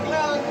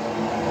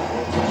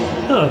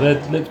 Oh, their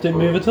lips didn't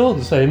move at all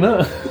to saying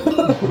that.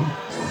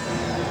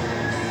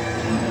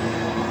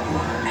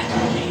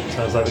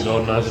 Sounds like the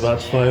golden eye's about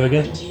to fire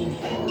again.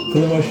 For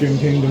the Mushroom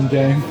Kingdom,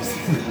 James.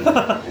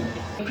 For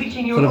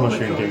the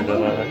Mushroom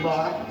Kingdom,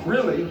 right?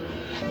 Really?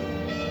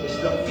 It's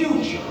the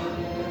future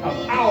of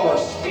our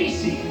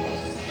species.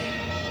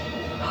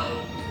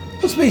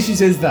 What species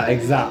is that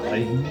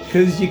exactly?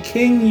 Because your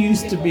king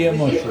used to be a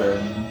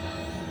mushroom.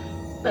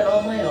 But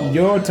on my own.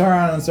 You're a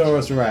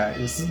Tyrannosaurus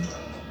Rex.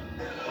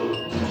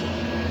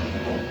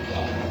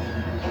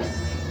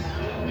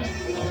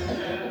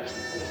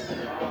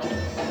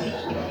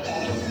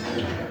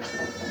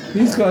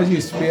 These guys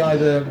used to be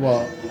either,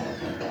 what?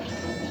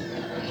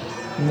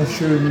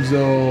 Mushrooms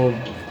or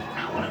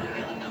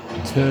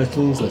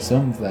turtles or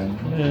something.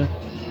 Yeah.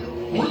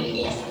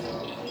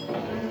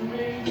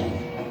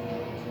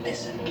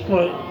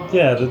 Well,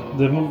 yeah, the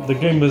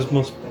Goombas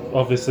must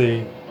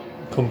obviously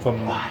come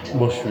from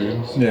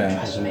mushrooms.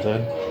 Yeah. Or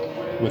something.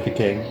 With the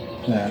king.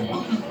 Yeah.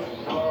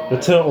 The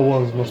turtle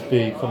ones must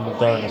be from the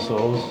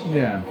dinosaurs.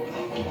 Yeah.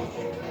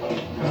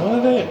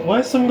 Why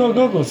have some got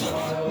goggles?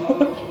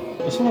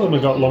 Some of them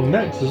have got long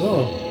necks as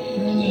well.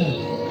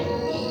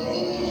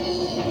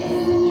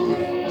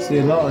 See,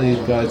 a lot of these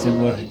guys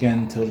didn't work again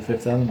until The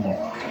Fifth Element.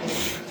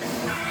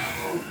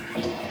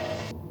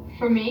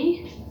 For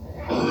me?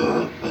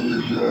 I'm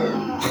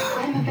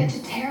a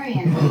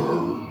vegetarian.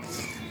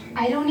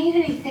 I don't eat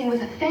anything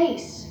with a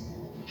face.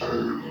 I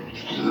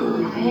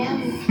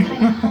am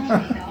kind of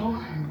hungry, though.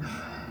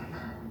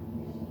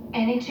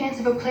 Any chance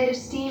of a plate of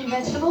steamed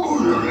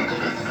vegetables?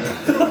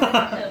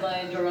 Am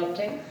I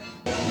interrupting?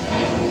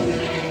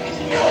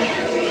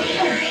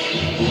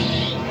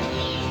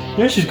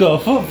 Yeah, she's got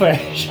a foot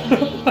fetish.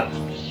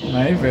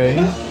 Maybe.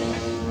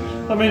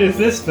 I mean, it's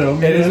this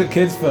film. It is a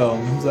kids'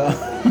 film, so.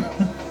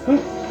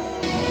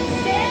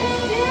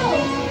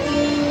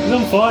 He's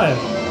on fire.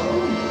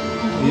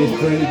 He is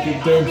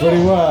doing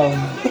pretty well.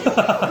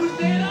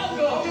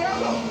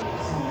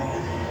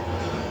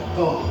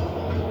 Oh,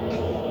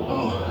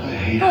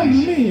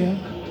 Mia.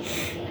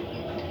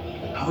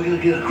 How are we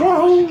gonna get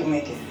across? We can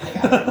make it.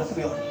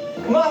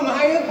 Come on,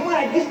 Mario, come on,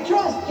 just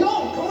trust. Yo,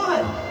 come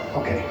on.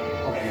 Okay,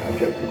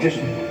 just,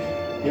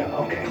 yeah,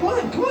 okay. Come on.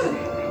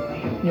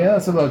 Yeah,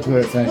 that's a logical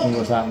explanation of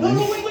what's happening.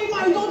 No, wait,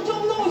 Mario, don't,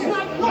 no, it's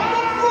not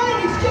fun,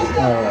 it's just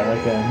that. Alright,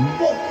 okay.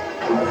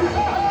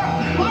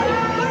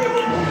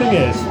 The thing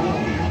is,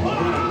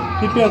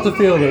 you'd be able to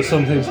feel that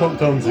something's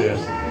hooked onto you.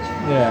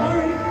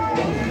 Yeah.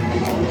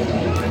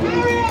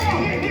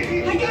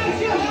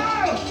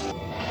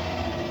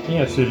 He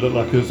actually looked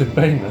like he was in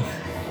pain then.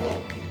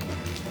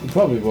 He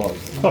probably was.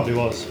 Probably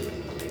was.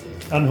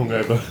 And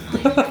hungover.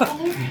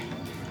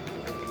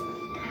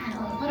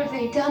 What have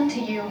they done to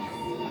you?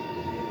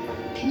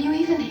 Can you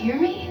even hear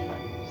me?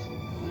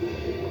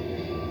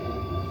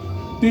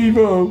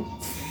 Devo!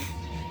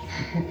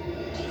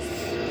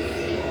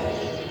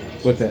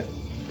 What's that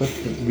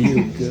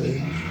real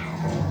good?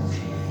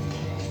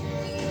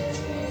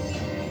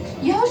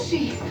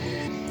 Yoshi!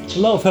 A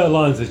lot of her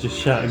lines are just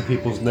shouting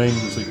people's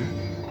names.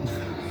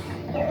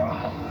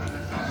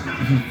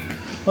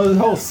 Well, there's a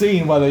whole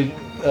scene where they,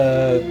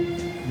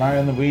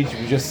 Mario and Luigi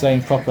were just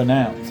saying proper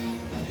nouns.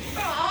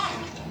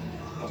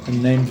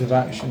 And names of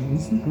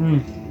actions.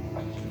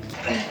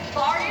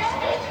 Mario?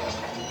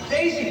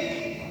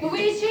 Daisy!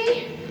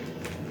 Luigi?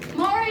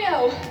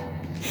 Mario!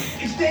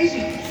 It's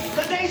Daisy!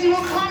 The Daisy will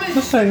come in!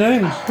 Just say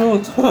names all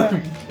the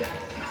time.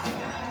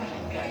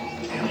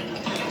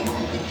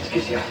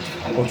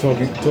 Or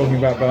talking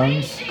about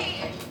bones.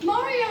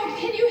 Mario,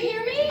 can you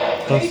hear me?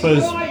 I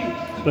suppose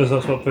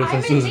that's what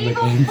Princess does in the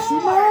games.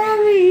 Mario!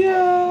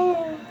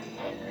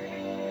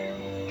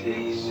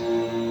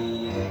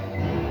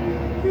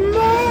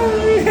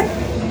 Mario!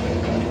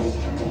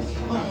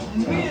 Oh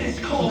man, it's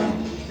cold.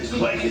 It's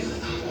like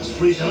it's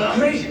freezing up.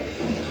 Crazy.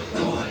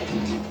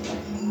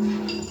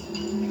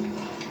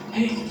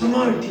 Hey,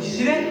 Mario, did you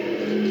see that?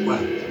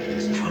 What?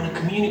 It's trying to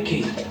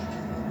communicate.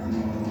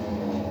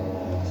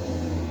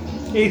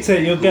 Eat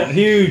it, you'll get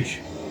huge.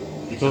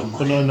 But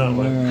not in that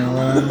way.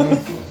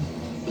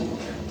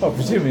 Oh,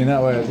 presumably in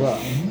that way as well.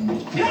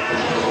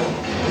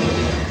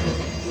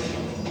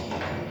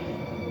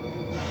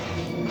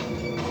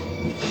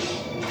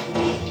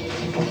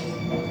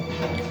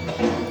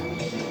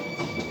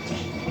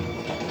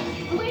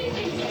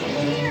 Luigi,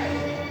 here!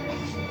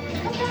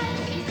 Come back!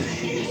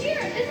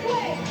 Here, this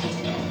way!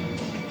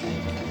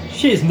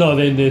 She's not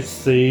in this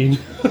scene.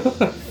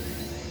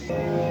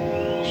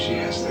 She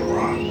has the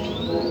rock.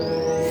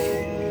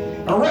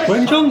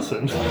 Gwen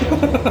Johnson.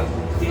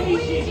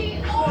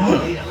 Luigi!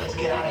 Oh! Let's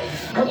get out of here.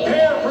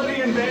 Prepare for the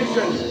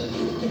invasion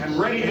and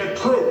ready the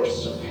troops.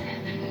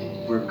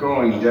 We're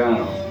going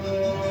down.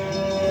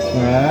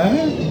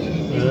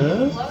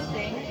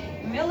 Closing.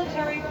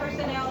 Military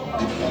personnel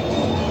only.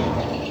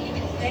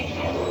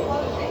 Station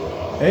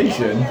closing.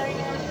 Asian?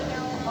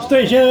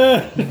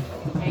 Station!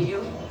 Hey, you.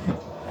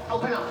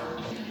 Open up.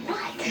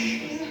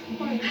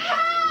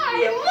 Hi,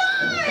 Mario!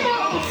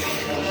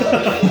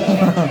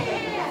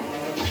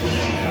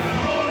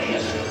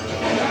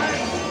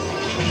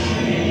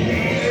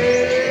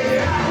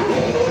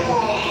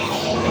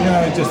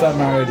 Yeah, just like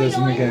Mario does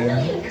in the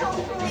game.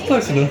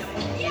 Close enough.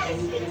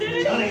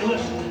 Honey,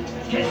 listen.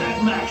 Get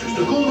that mattress,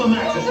 the Goomba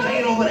mattress, lay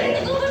it over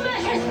there.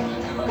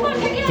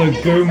 The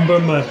Goomba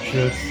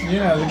mattress.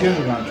 Yeah, the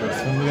Goomba mattress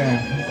from the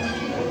game.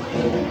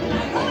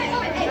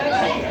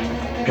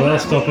 Well, that'll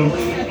stop him.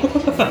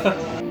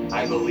 I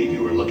believe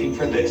you were looking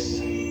for this.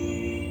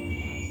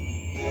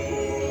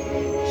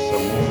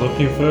 Someone's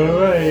looking for a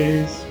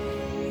raise.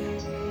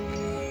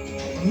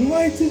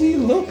 Why did he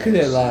look at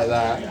it like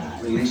that?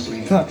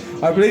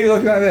 I believe you're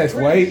looking like this.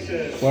 Wait.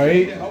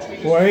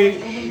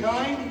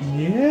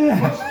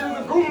 Yeah.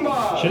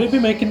 Should it be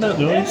making that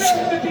noise?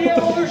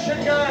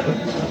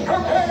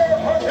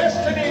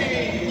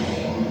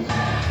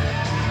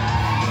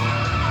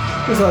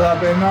 Just like that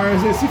bit in Mario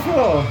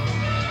 64.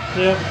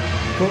 Yep.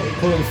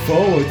 Pulling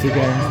forward to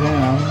games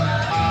now.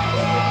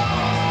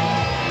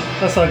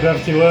 That's how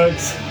gravity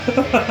works.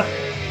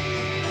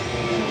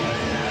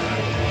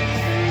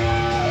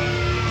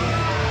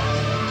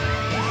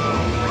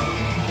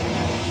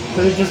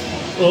 But it just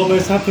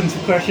almost happened to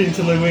crash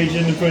into Luigi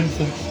and the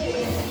princess.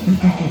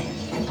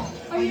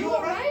 Are you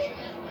alright?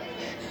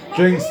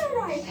 Drinks.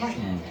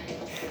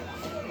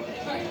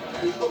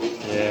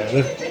 Yeah,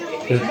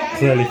 they're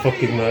clearly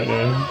fucking right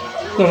now.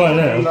 Not right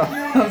now. No, I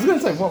was going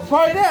to say, what,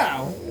 right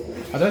now?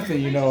 I don't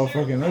think you know what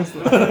fucking looks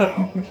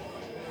like.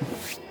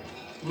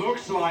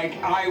 Looks like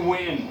I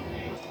win.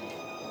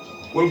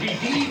 We'll be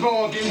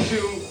devolved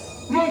into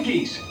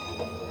monkeys.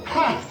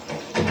 Ha!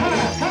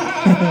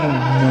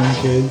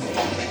 Monkeys.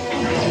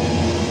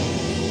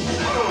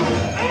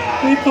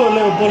 You put a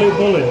little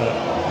bullet there.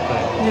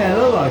 Yeah,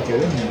 they look like it,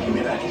 didn't it?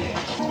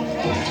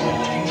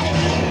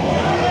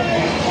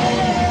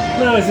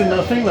 No, isn't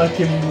that thing like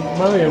in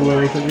Mario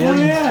World at the end?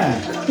 Oh, yeah.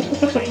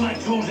 Take my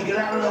tools and get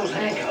out of those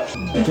handcuffs.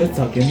 Just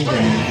tuck in the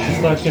game.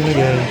 Just like in the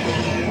game.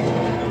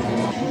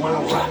 You want a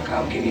rock?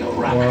 I'll give you a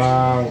rock.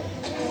 Wow.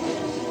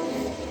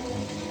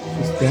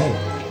 She's dead.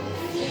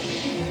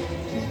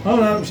 Oh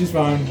no, she's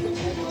fine.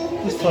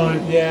 It's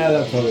fine. Yeah,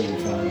 that'll probably be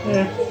fine.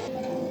 Yeah.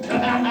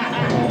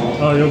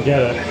 Oh, you'll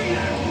get it.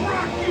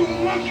 Rock, you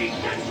monkey!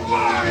 That's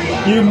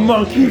mine! You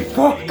monkey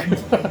fuck!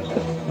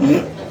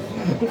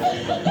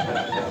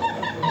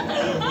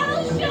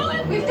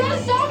 We've got to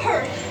stop her!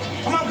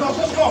 Come on, girls,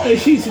 let's go!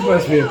 Is she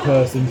supposed to be a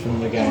person from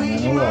the game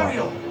Luigi then, or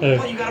Mario. what?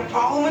 What, you got a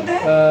problem with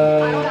that? I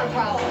don't have a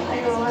problem.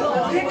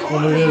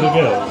 One of the other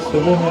girls. The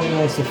woman who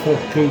wants to fuck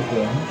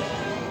Cooper.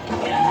 I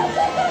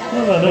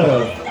don't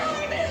know.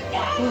 I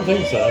don't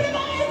think so.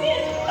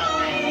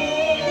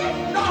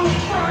 No,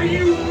 for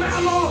you,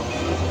 mammal!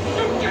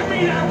 You give me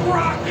that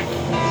rock!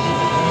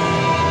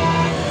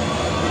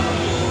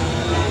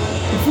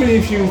 It's funny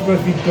if she was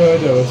supposed to be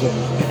Birdo or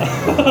something.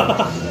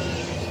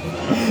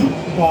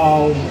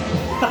 Wow.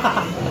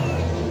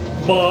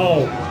 Wow.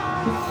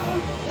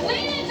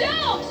 Lean it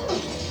down!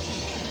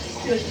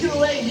 You're too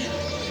late.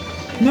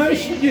 No,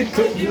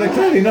 they're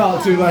clearly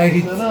not too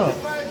late. They're not.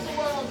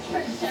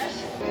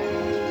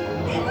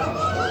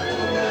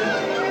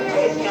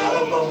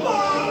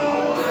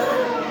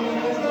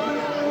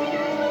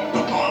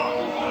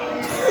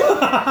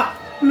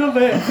 Love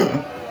it.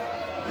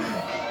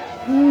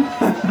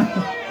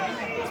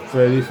 It's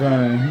pretty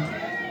funny.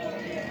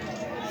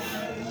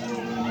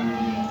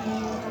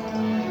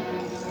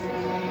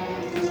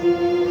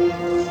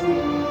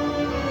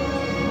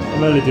 I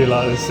really do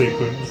like this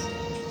sequence.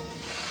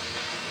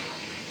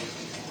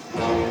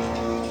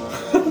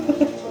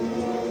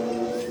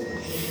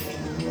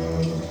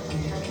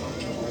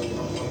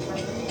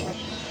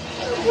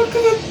 Look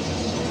at it.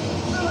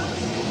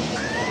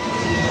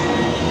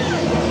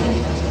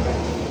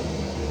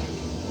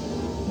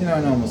 You know,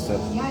 normal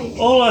stuff. Yikes.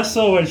 All I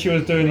saw when she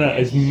was doing that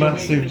is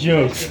massive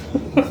jugs.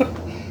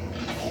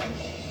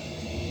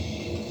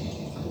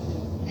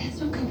 That's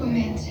what Koopa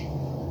meant.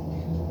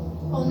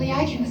 Only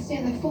I can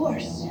withstand the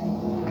force.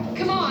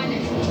 Come on!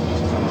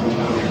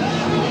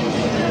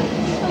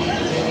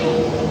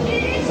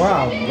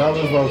 Wow, that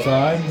was well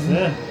timed.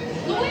 Yeah.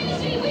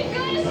 Luigi, we've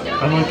got to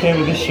stop! I'm okay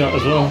with this shot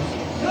as well.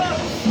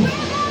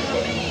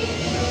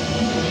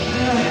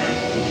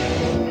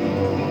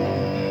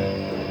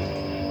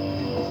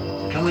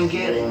 Come and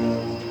get it.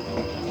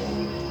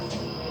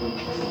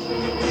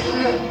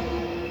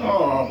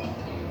 Oh.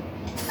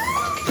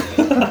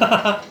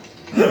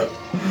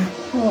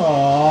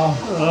 Aww.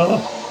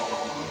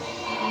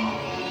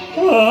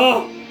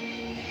 Oh.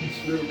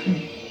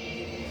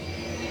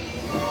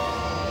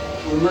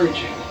 We're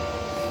merging.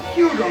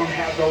 You don't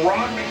have the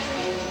rock.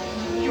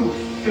 You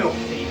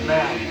filthy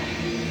man.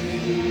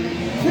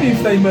 See if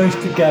they merge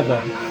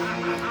together.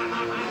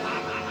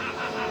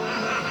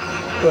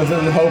 Well,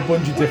 there's a whole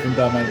bunch of different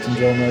dimensions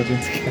all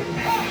merging together.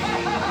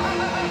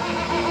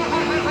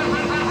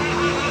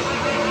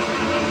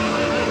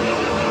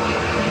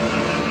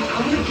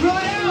 I'm gonna drill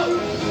it out!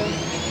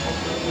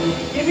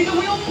 Give me the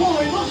wheel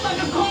puller, it looks like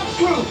a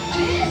corkscrew!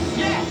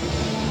 Yeah!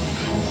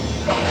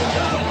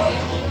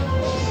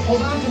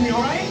 Hold on to me,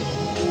 alright?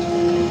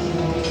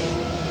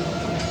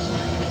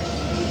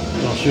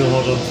 Oh, she'll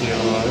hold on to you,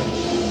 alright.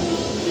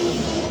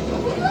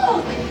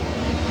 Look!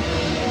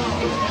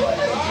 It's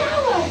Koopa's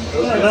tower!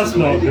 Yeah, that's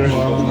not good.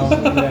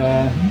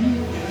 Yeah.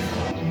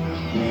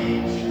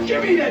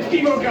 Give me that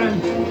Devo gun.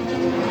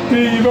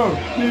 Devo!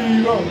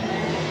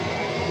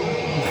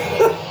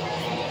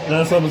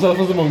 That's himself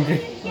as a monkey.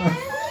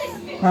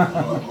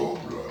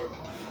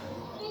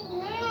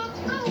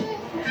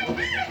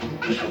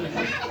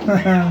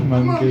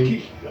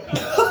 Monkey.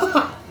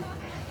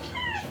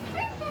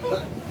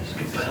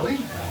 Scapelli?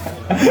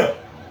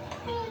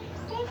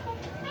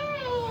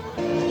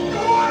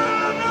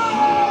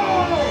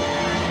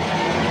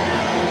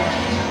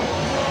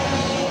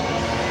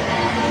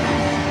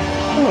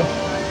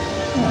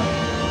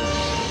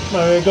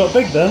 Mario got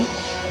big then.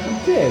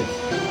 It did.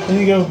 And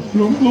you go,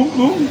 bloom, bloom,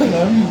 bloom, and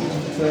then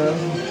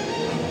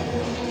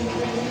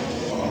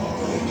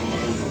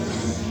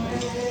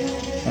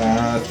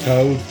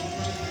Toad.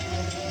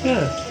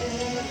 Yeah.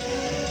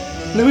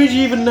 Luigi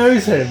even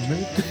knows him.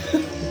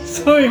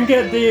 Saw him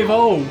get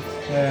de-evolved.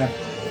 Yeah.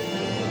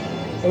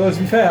 Although to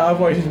be fair, I've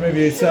watched this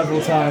movie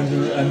several times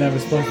and never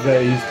spotted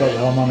that he's got the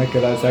harmonica.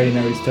 That's how you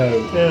know he's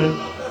Toad. Yeah.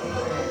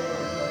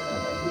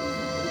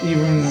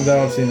 Even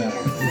though I've seen that.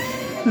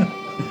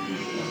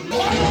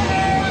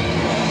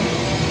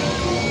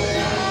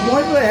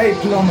 Why do they hate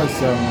plumbers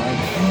so much?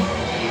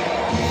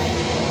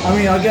 I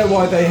mean, I get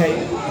why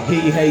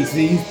he hates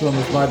these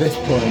plumbers by this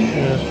point.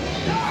 Yeah.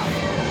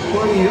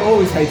 Well, he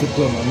always hated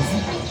plumbers.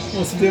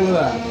 What's the deal with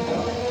that?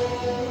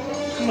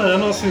 No,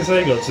 not since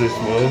they got to this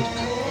world.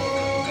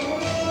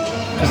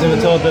 Because they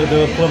were told that they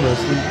were plumbers.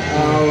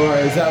 Oh,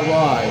 right, is that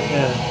why?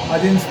 Yeah. I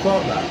didn't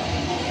spot that.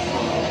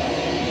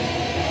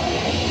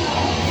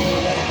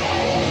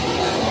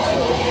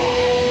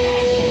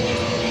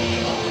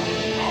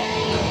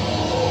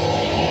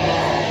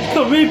 He's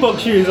got Reebok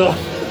shoes on.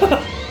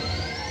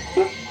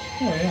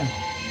 Oh, yeah.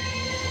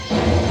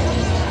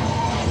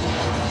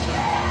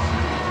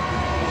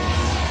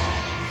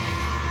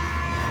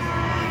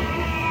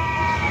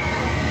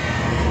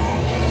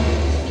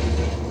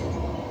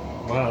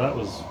 Wow, that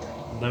was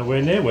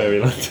nowhere near where he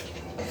landed.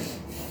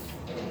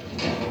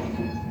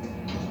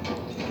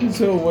 It's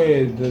so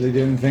weird that they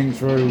didn't think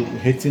through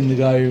hitting the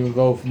guy who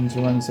evolved from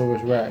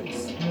Tyrannosaurus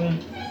Rex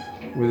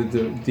with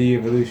a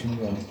de-evolution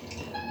gun.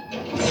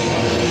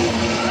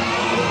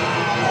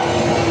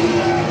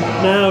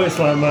 Now it's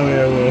like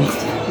Mario World.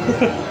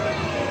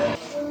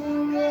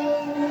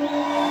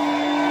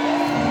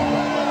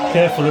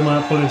 Careful, he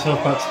might pull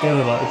himself back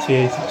together like the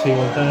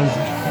T-1000.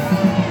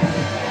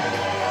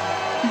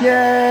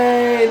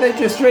 Yay! They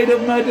just straight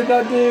up murdered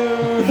that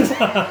dude!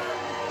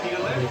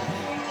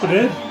 They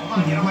did? Come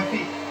on, get on my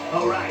feet.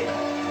 All right.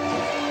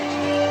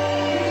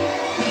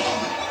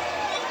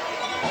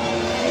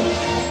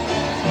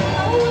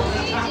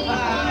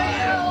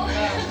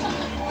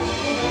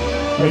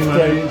 That's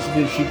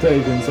great. She clearly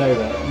didn't say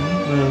that.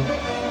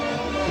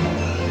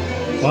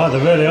 Wow,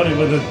 they're really on it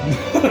with the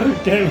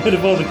getting rid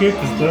of all the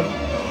Koopa stuff.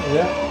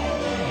 Yeah.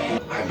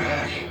 I'm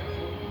back.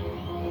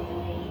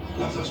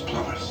 Love those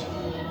plumbers.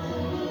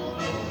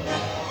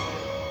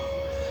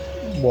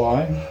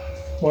 Why?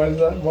 Why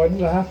did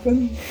that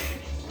happen?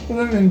 It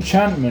wasn't an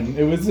enchantment.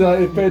 It was like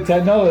a bit of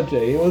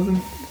technology. It wasn't.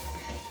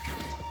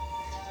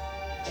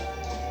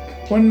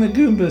 When the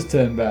Goombas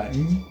turned back.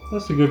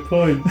 That's a good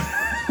point.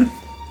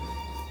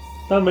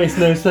 That makes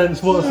no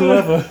sense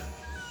whatsoever.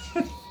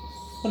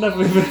 I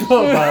never even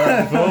thought about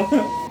that before.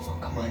 Oh,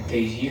 come on,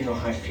 Daisy. You know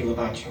how I feel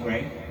about you,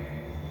 right?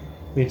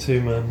 Me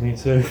too, man. Me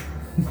too.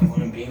 I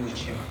want to be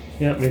with you.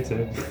 Yeah, me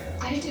too.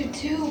 I do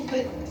too,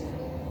 but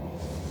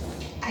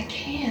I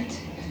can't.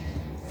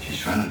 She's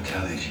trying to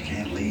tell you she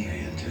can't leave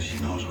you until she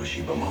knows where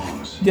she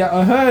belongs. Yeah,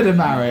 I heard her,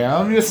 Mario.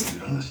 I'm just. You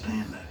don't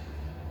understand that.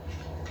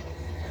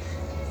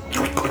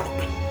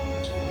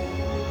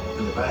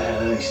 And if I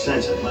had any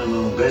sense, I'd mind my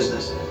own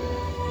business.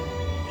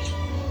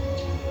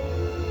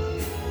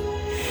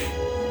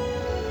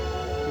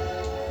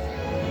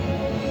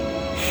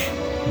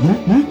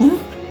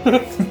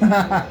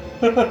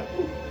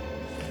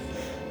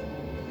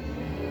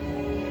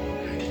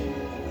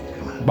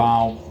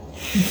 Bow.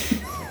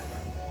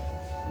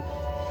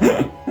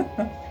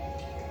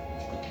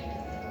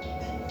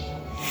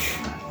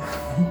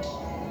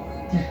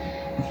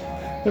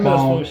 Maybe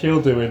that's what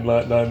she'll do in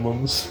like 9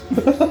 months.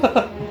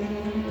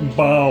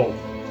 Bow.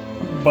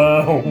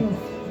 Bow.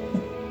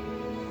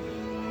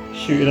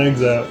 Shooting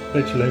eggs out,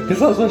 literally. Because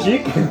that's what she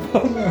came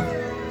from.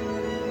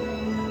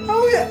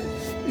 Oh yeah.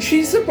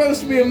 She's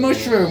supposed to be a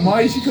mushroom.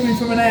 Why is she coming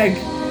from an egg?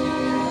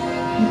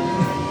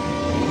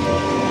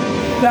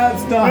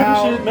 That's not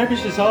how. Maybe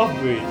she's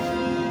half-breed.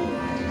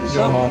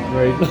 You're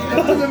half-breed.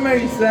 That doesn't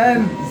make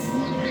sense.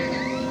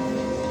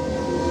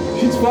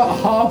 She's what,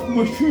 half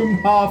mushroom,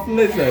 half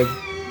lizard?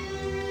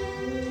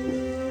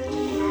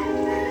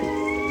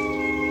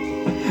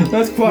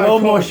 That's quite.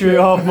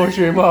 You're half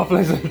mushroom, half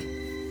lizard.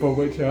 But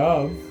which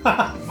half?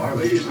 Are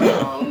these the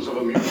sounds of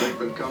a music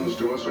that comes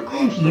to us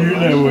across the You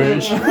know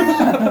which.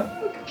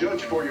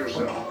 Judge for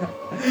yourself.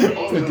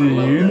 But do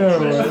you know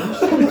which?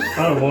 I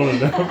don't want to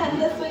know.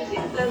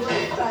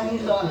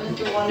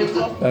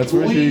 That's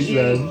what she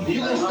said. You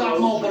gonna stop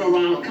moping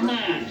around? Come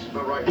on.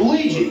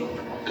 Luigi.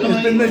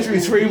 It's been literally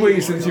 3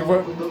 weeks since you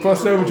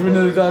crossed over to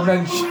another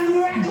dimension.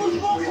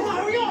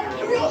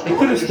 He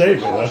could have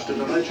stayed with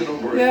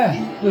her. Yeah.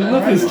 There's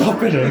nothing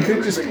stopping him. He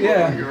could just,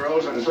 yeah.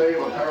 Heroes and save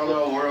a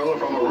parallel world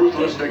from a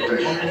ruthless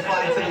dictator.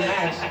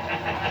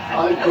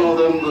 I'd call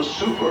them the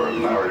Super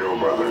Mario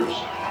Brothers.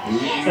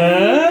 Oh,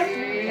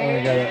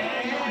 I got it.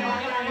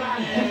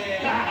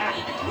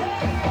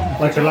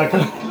 Like a.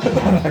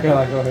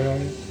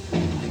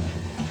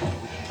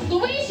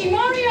 Luigi,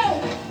 Mario!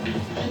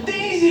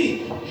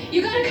 Daisy! You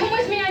gotta come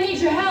with me, I need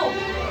your help.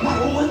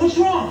 What's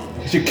wrong?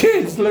 It's your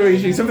kids,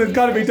 Luigi. Something's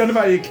got to be done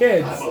about your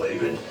kids. I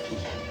believe it.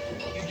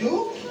 You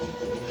do?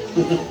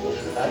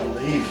 I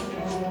believe.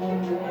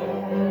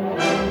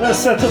 Let's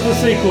set up a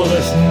sequel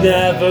that's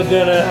never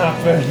gonna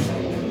happen.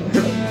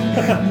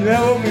 You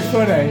know what would be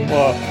funny?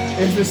 What?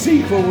 If the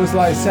sequel was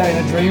like set in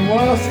a dream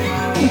world.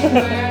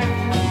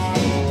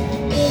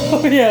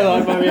 Oh yeah,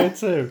 like Mario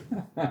 2.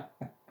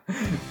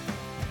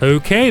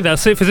 Okay,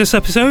 that's it for this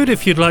episode.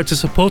 If you'd like to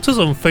support us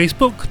on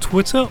Facebook,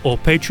 Twitter or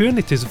Patreon,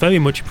 it is very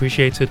much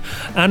appreciated.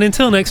 And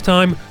until next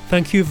time,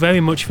 thank you very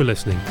much for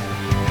listening.